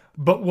 Yep.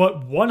 But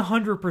what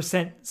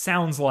 100%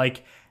 sounds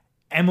like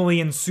Emily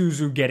and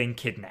Suzu getting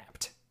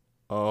kidnapped.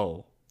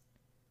 Oh.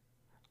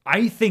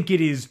 I think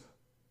it is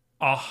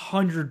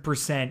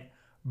 100%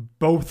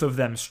 both of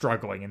them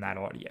struggling in that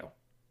audio.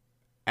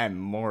 And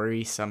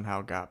Mori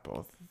somehow got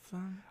both of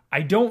them?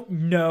 I don't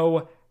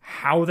know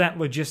how that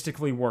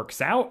logistically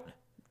works out,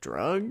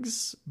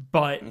 Drugs?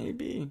 but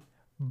Maybe.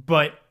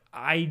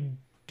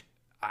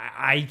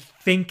 I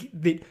think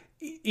that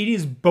it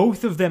is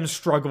both of them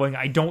struggling.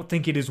 I don't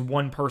think it is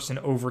one person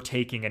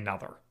overtaking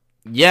another.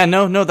 Yeah,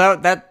 no,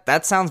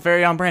 that sounds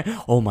very on brand.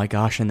 Oh my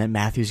gosh, and then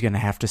Matthew's gonna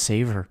have to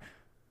save her.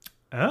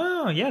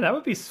 Oh, yeah, that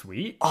would be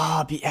sweet. Oh,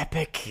 it'd be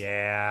epic.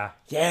 Yeah.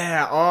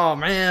 Yeah, oh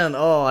man,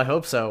 oh, I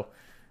hope so.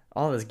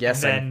 All this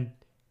guessing.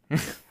 Then,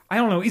 I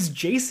don't know, is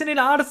Jason in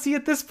Odyssey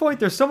at this point?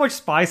 There's so much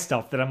spy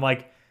stuff that I'm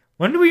like,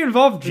 when do we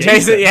involve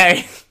Jason?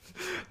 yeah.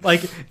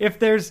 Like, if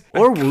there's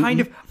Or kind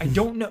of, I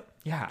don't know.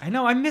 Yeah, I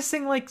know, I'm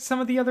missing, like, some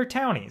of the other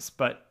townies,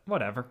 but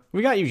whatever.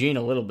 We got Eugene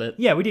a little bit.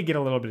 Yeah, we did get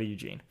a little bit of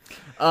Eugene.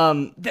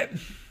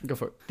 Go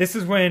for it. This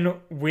is when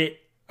Wit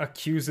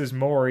accuses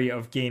Mori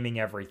of gaming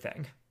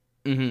everything.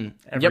 Mm-hmm.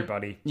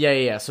 Everybody. Yep.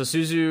 Yeah. So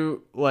Suzu,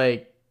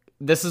 like,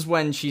 this is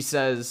when she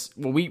says,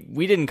 well,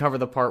 we didn't cover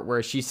the part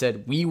where she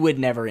said, we would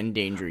never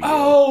endanger you.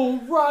 Oh,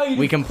 right.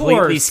 We of completely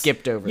course.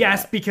 skipped over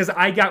Yes, that. because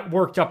I got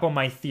worked up on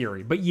my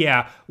theory. But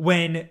yeah,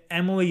 when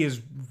Emily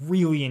is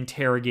really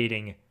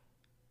interrogating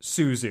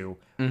Suzu,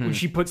 when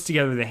she puts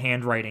together the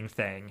handwriting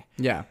thing,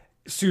 Yeah.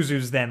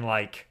 Suzu's then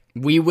like,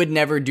 We would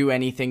never do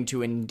anything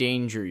to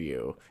endanger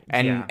you.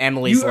 And yeah.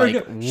 Emily's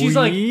like, she's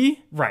we? like,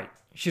 right.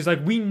 She's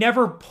like, we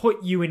never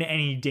put you in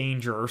any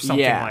danger or something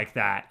Yeah. like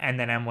that. And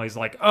then Emily's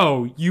like,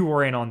 oh, you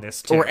were in on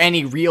this too. Or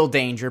any real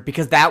danger,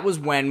 because that was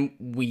when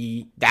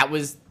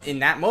in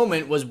that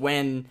moment was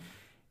when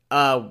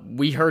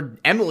we heard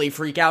Emily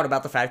freak out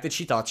about the fact that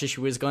she thought she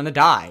was going to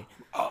die.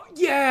 Oh,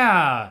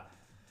 yeah.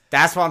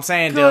 That's what I'm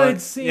saying, Good Dylan.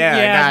 scene. Yeah,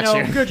 Yeah, I got no,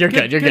 you. good- You're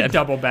good- good. You're good good.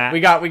 double back. We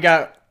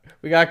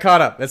got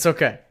caught up. It's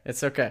okay.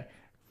 It's okay.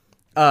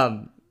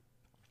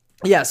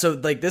 Yeah. So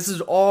like this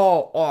is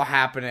all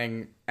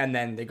happening, and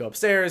then they go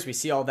upstairs. We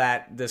see all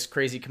this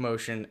crazy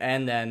commotion,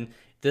 and then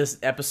this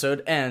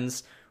episode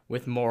ends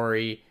with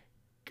Mori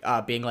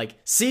being like,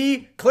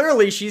 see,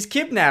 clearly she's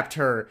kidnapped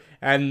her.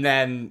 And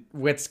then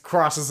Wits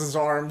crosses his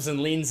arms and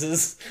leans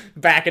his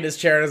back in his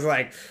chair and is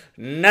like,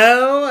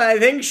 no, I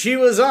think she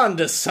was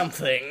onto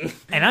something.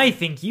 And I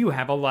think you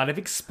have a lot of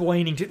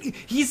explaining to...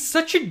 He's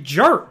such a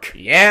jerk.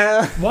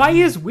 Yeah. Why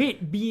is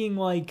Wit being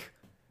like...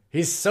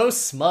 He's so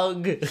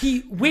smug.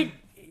 Wit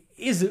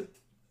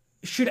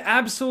should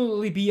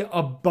absolutely be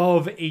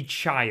above a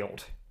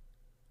child.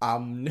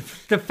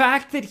 The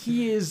fact that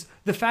he's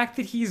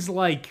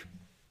like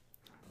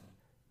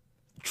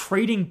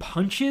trading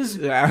punches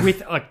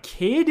with a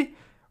kid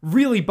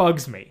really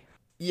bugs me.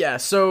 Yeah,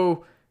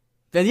 so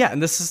then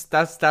and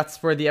that's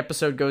where the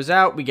episode goes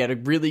out. We get a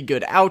really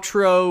good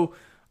outro.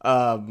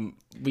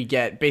 We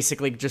get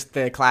basically just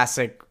the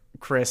classic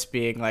Chris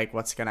being like,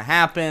 what's gonna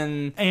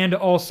happen? And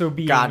also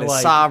being God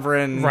is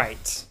sovereign.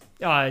 Right.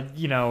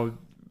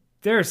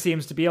 There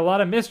seems to be a lot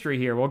of mystery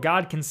here. Well,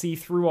 God can see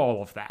through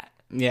all of that.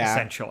 Yeah.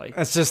 Essentially.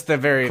 It's just the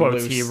very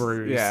Quotes loose.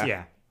 Hebrews.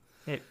 Yeah.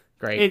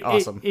 Great.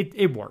 Awesome.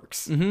 It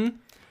works. Mm-hmm.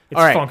 It's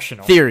all right.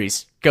 functional.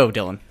 Theories. Go,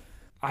 Dylan.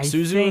 Suzu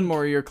and think,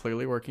 Mori are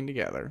clearly working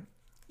together.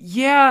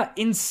 Yeah,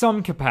 in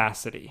some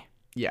capacity.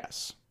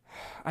 Yes.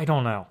 I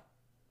don't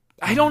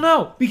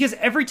know. Because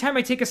every time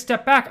I take a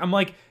step back, I'm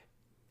like,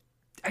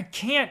 I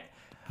can't.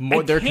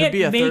 There could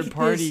be a third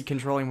party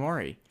controlling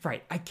Mori.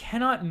 Right. I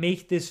cannot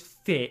make this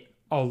fit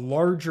a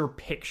larger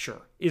picture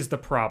is the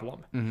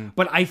problem. Mm-hmm.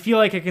 But I feel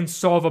like I can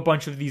solve a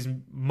bunch of these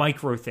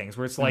micro things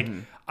where it's like,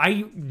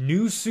 I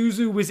knew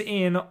Suzu was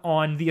in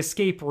on the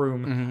escape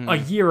room a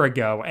year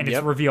ago, and it's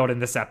revealed in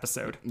this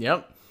episode.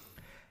 Yep.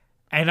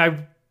 And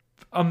I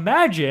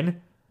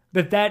imagine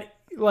that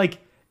like,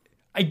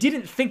 I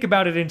didn't think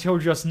about it until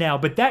just now,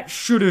 but that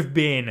should have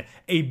been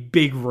a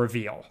big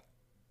reveal.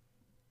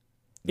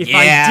 If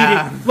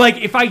I didn't, like,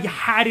 if I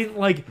hadn't,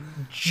 like,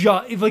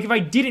 if I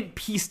didn't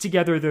piece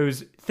together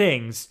those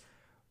things,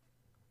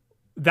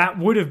 that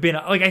would have been,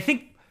 like, I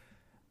think,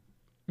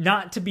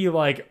 not to be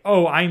like,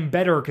 oh, I'm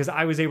better because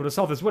I was able to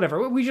solve this,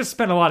 whatever. We just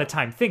spent a lot of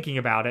time thinking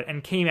about it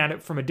and came at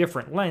it from a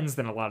different lens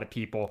than a lot of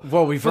people.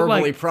 Well, we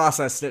verbally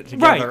processed it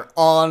together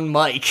on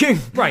mic.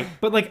 Right,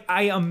 but, like,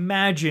 I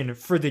imagine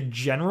for the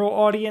general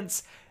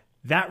audience,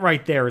 that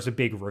right there is a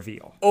big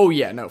reveal. Oh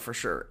yeah, no, for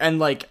sure. And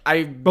like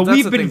but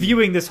we've been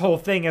viewing this whole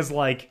thing as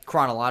like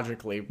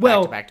chronologically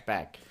back to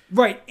back.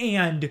 Right,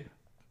 and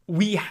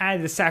we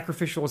had the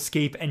sacrificial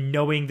escape and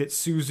knowing that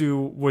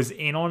Suzu was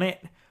in on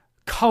it,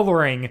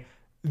 coloring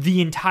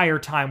the entire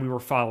time we were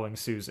following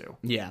Suzu.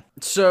 Yeah.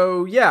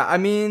 So yeah, I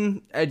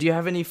mean, do you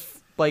have any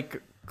like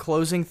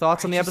closing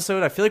thoughts on the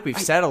episode? I feel like we've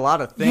said a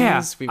lot of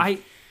things. Yeah,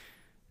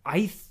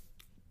 I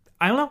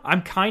don't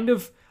know.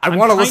 I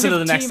want to listen to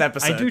the next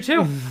episode. I do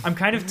too. I'm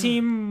kind of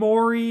team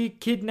Mori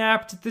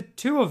kidnapped the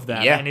two of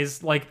them and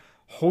is like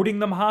holding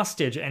them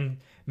hostage, and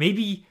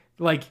maybe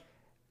like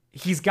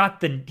he's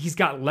got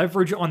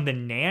leverage on the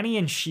nanny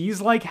and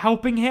she's like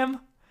helping him.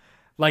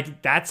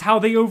 Like that's how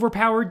they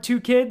overpowered two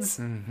kids.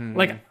 Mm-hmm.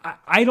 Like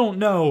I don't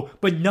know,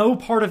 but no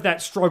part of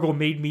that struggle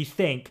made me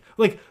think.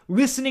 Like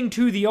listening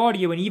to the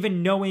audio and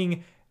even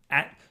knowing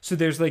so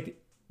there's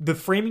like the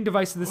framing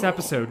device of this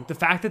episode, the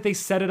fact that they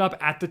set it up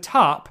at the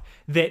top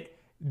that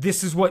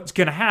this is what's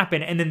going to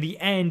happen, and then the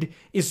end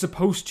is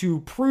supposed to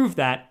prove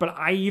that, but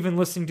I even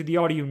listening to the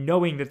audio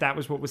knowing that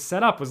was what was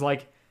set up was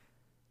like,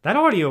 that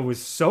audio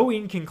was so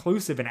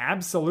inconclusive and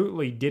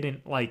absolutely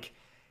didn't like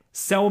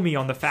sell me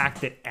on the fact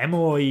that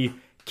Emily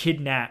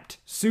kidnapped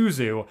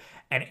Suzu,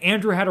 and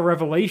Andrew had a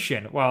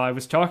revelation while I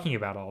was talking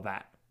about all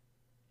that.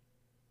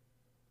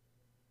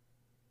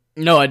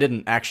 No, I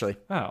didn't, actually.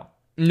 Oh.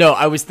 No,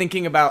 I was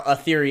thinking about a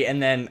theory, and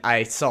then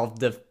I solved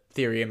the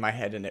theory in my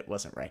head, and it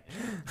wasn't right.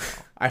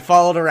 I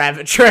followed a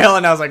rabbit trail,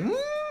 and I was like, maybe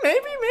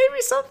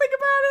something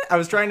about it. I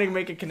was trying to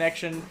make a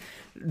connection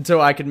so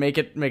I could make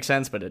it make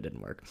sense, but it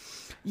didn't work.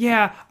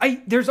 Yeah,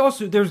 there's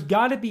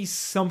got to be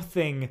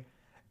something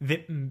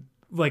that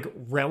like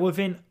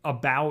relevant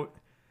about.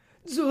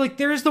 So like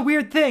there's the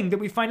weird thing that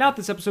we find out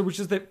this episode, which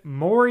is that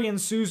Mori and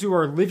Suzu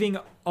are living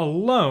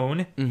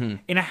alone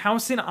in a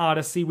house in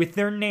Odyssey with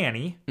their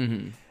nanny.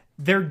 Mm-hmm.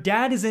 Their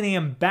dad is an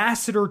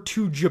ambassador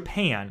to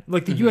Japan,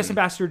 like the U.S.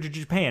 ambassador to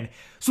Japan.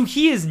 So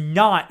he is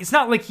not, it's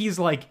not like he's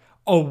like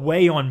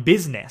away on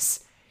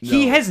business. No.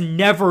 He has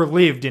never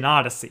lived in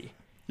Odyssey.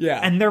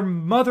 Yeah. And their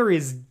mother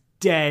is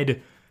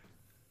dead,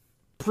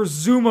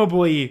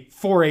 presumably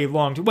for a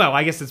long time. Well,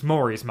 I guess it's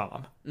Mori's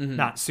mom,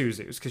 not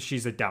Suzu's, because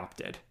she's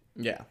adopted.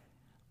 Yeah.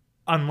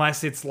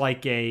 Unless it's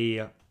like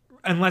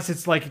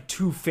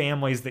two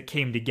families that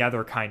came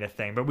together kind of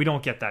thing, but we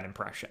don't get that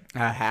impression.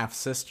 A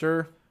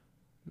half-sister?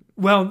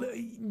 Well,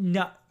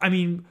 no, I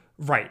mean,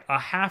 right, a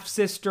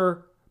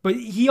half-sister, but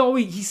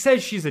he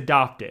says she's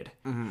adopted.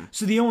 Mm-hmm.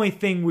 So the only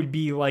thing would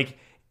be, like,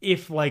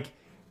 if, like,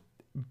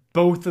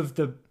 both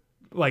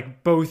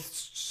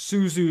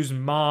Suzu's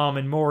mom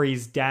and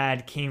Mori's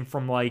dad came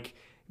from, like,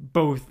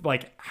 both,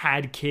 like,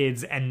 had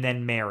kids and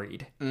then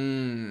married.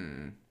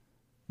 Mm.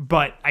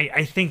 But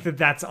I think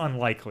that's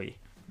unlikely.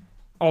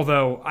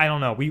 Although, I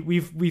don't know,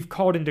 we've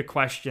called into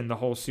question the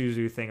whole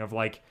Suzu thing of,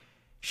 like,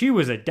 she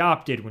was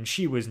adopted when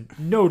she was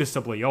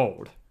noticeably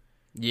old.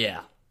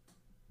 Yeah.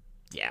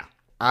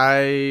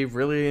 I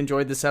really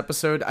enjoyed this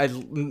episode.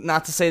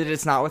 Not to say that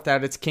it's not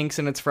without its kinks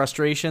and its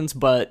frustrations,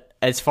 but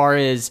as far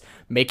as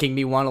making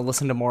me want to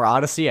listen to more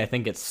Odyssey, I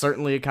think it's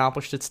certainly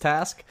accomplished its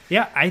task.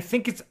 Yeah, I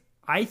think it's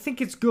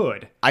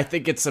good. I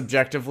think it's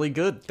subjectively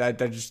good.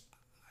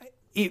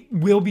 It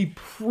will be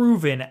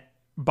proven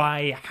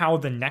by how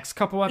the next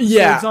couple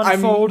episodes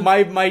unfold.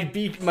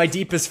 My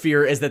deepest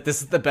fear is that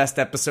this is the best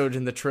episode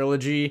in the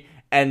trilogy,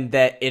 and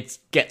that it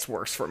gets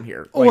worse from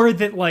here. Or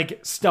that,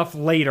 like, stuff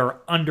later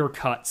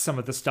undercuts some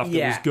of the stuff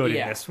that was good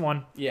in this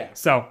one. Yeah.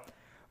 So,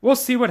 we'll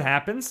see what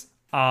happens.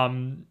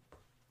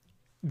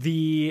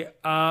 The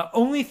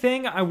only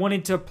thing I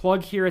wanted to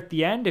plug here at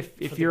the end,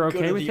 if you're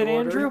okay with it,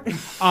 Andrew,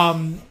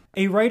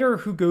 a writer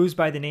who goes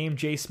by the name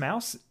Jay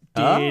Smouse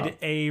did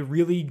a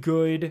really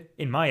good,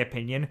 in my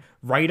opinion,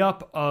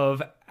 write-up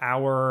of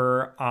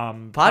our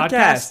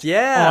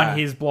podcast on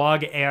his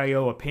blog,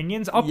 AIO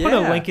Opinions. I'll put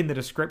a link in the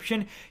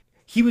description.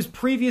 He was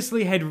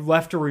previously had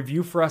left a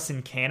review for us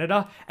in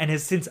Canada and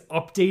has since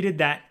updated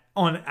that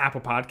on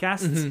Apple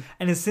Podcasts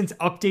and has since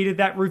updated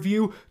that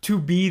review to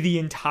be the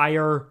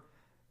entire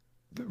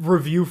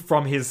review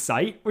from his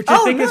site, which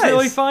I think is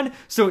really fun.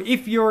 So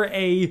if you're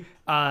a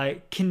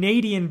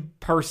Canadian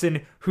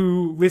person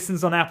who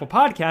listens on Apple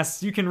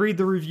Podcasts, you can read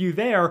the review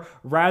there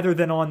rather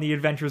than on the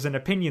Adventures and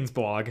Opinions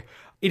blog.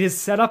 It is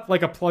set up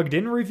like a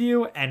plugged-in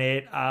review, and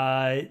it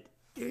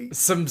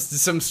some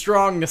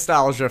strong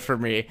nostalgia for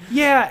me.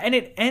 Yeah, and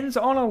it ends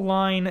on a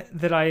line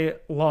that I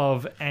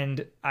love,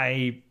 and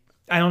I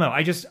don't know.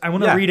 I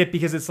want to read it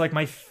because it's like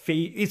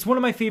it's one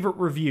of my favorite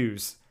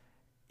reviews.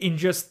 In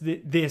just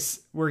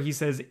this, where he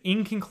says,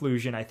 in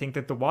conclusion, I think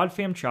that the Wad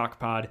Fam Chalk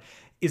Pod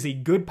is a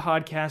good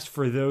podcast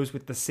for those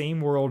with the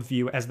same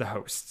worldview as the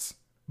hosts.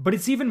 But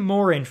it's even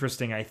more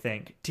interesting, I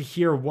think, to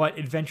hear what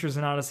Adventures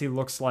in Odyssey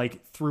looks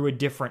like through a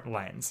different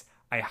lens.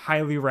 I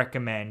highly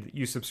recommend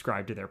you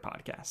subscribe to their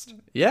podcast.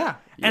 Yeah.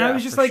 And I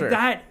was just like,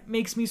 that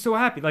makes me so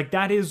happy. Like,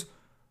 that is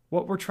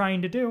what we're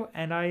trying to do.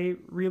 And I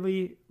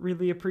really,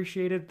 really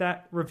appreciated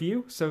that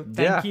review. So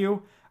thank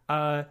you.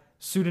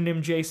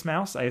 Pseudonym Jay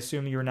Smouse. I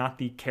assume you're not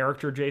the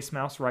character Jay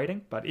Smouse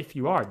writing, but if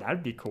you are,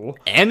 that'd be cool.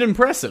 And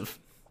impressive.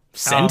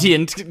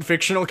 Sentient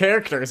fictional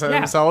characters.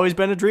 It's always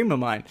been a dream of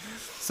mine.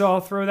 So I'll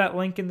throw that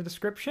link in the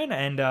description,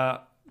 and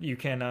you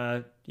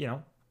can,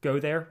 go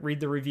there,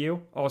 read the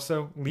review.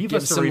 Also, leave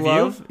us a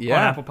review on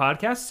Apple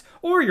Podcasts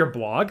or your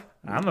blog.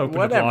 I'm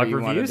open to blog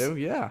reviews. Do,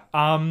 yeah.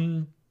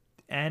 And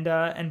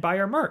buy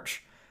our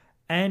merch.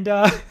 And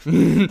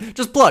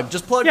just plug.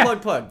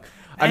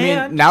 I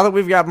mean, now that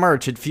we've got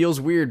merch, it feels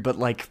weird, but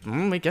like,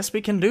 I guess we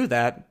can do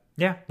that.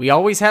 Yeah. We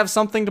always have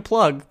something to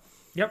plug.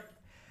 Yep.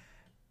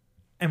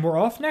 And we're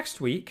off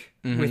next week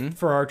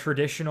for our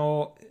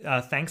traditional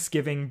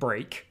Thanksgiving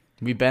break.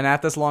 We've been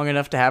at this long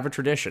enough to have a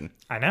tradition.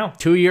 I know.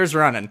 2 years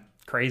running.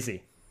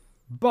 Crazy.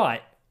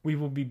 But we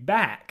will be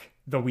back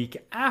the week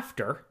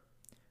after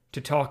to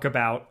talk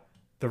about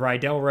the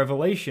Rydell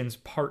Revelations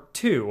Part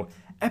 2,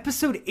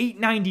 Episode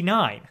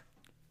 899.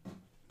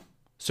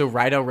 So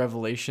Rydell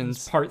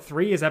Revelations Part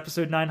 3 is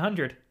episode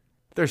 900.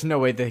 There's no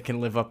way they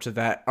can live up to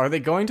that. Are they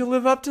going to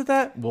live up to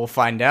that? We'll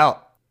find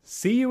out.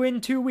 See you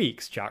in 2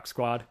 weeks, Chalk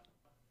Squad.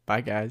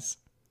 Bye, guys.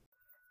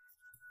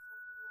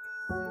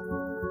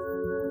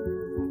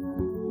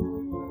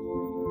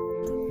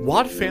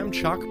 Wad Fam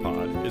Chalk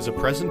Pod is a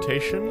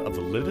presentation of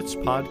the Lidditz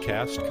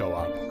Podcast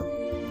Co-op.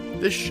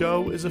 This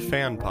show is a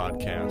fan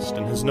podcast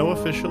and has no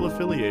official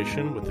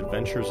affiliation with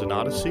Adventures in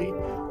Odyssey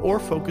or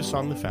Focus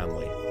on the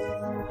Family.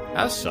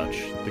 As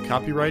such, the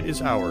copyright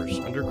is ours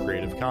under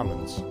Creative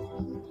Commons.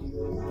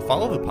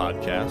 Follow the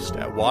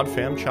podcast at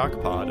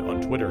WadFamChalkPod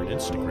on Twitter and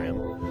Instagram,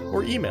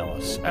 or email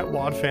us at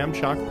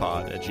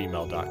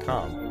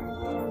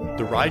wadfamchalkpod@gmail.com.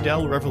 The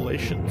Rydell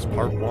Revelations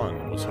Part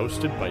 1 was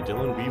hosted by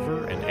Dylan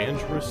Weaver and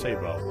Andrew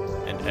Sabo,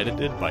 and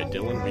edited by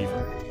Dylan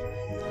Weaver.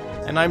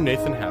 And I'm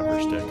Nathan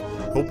Haverstick,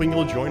 hoping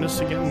you'll join us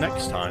again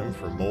next time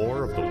for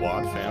more of the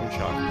Wad Fam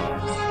Chalk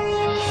Pod.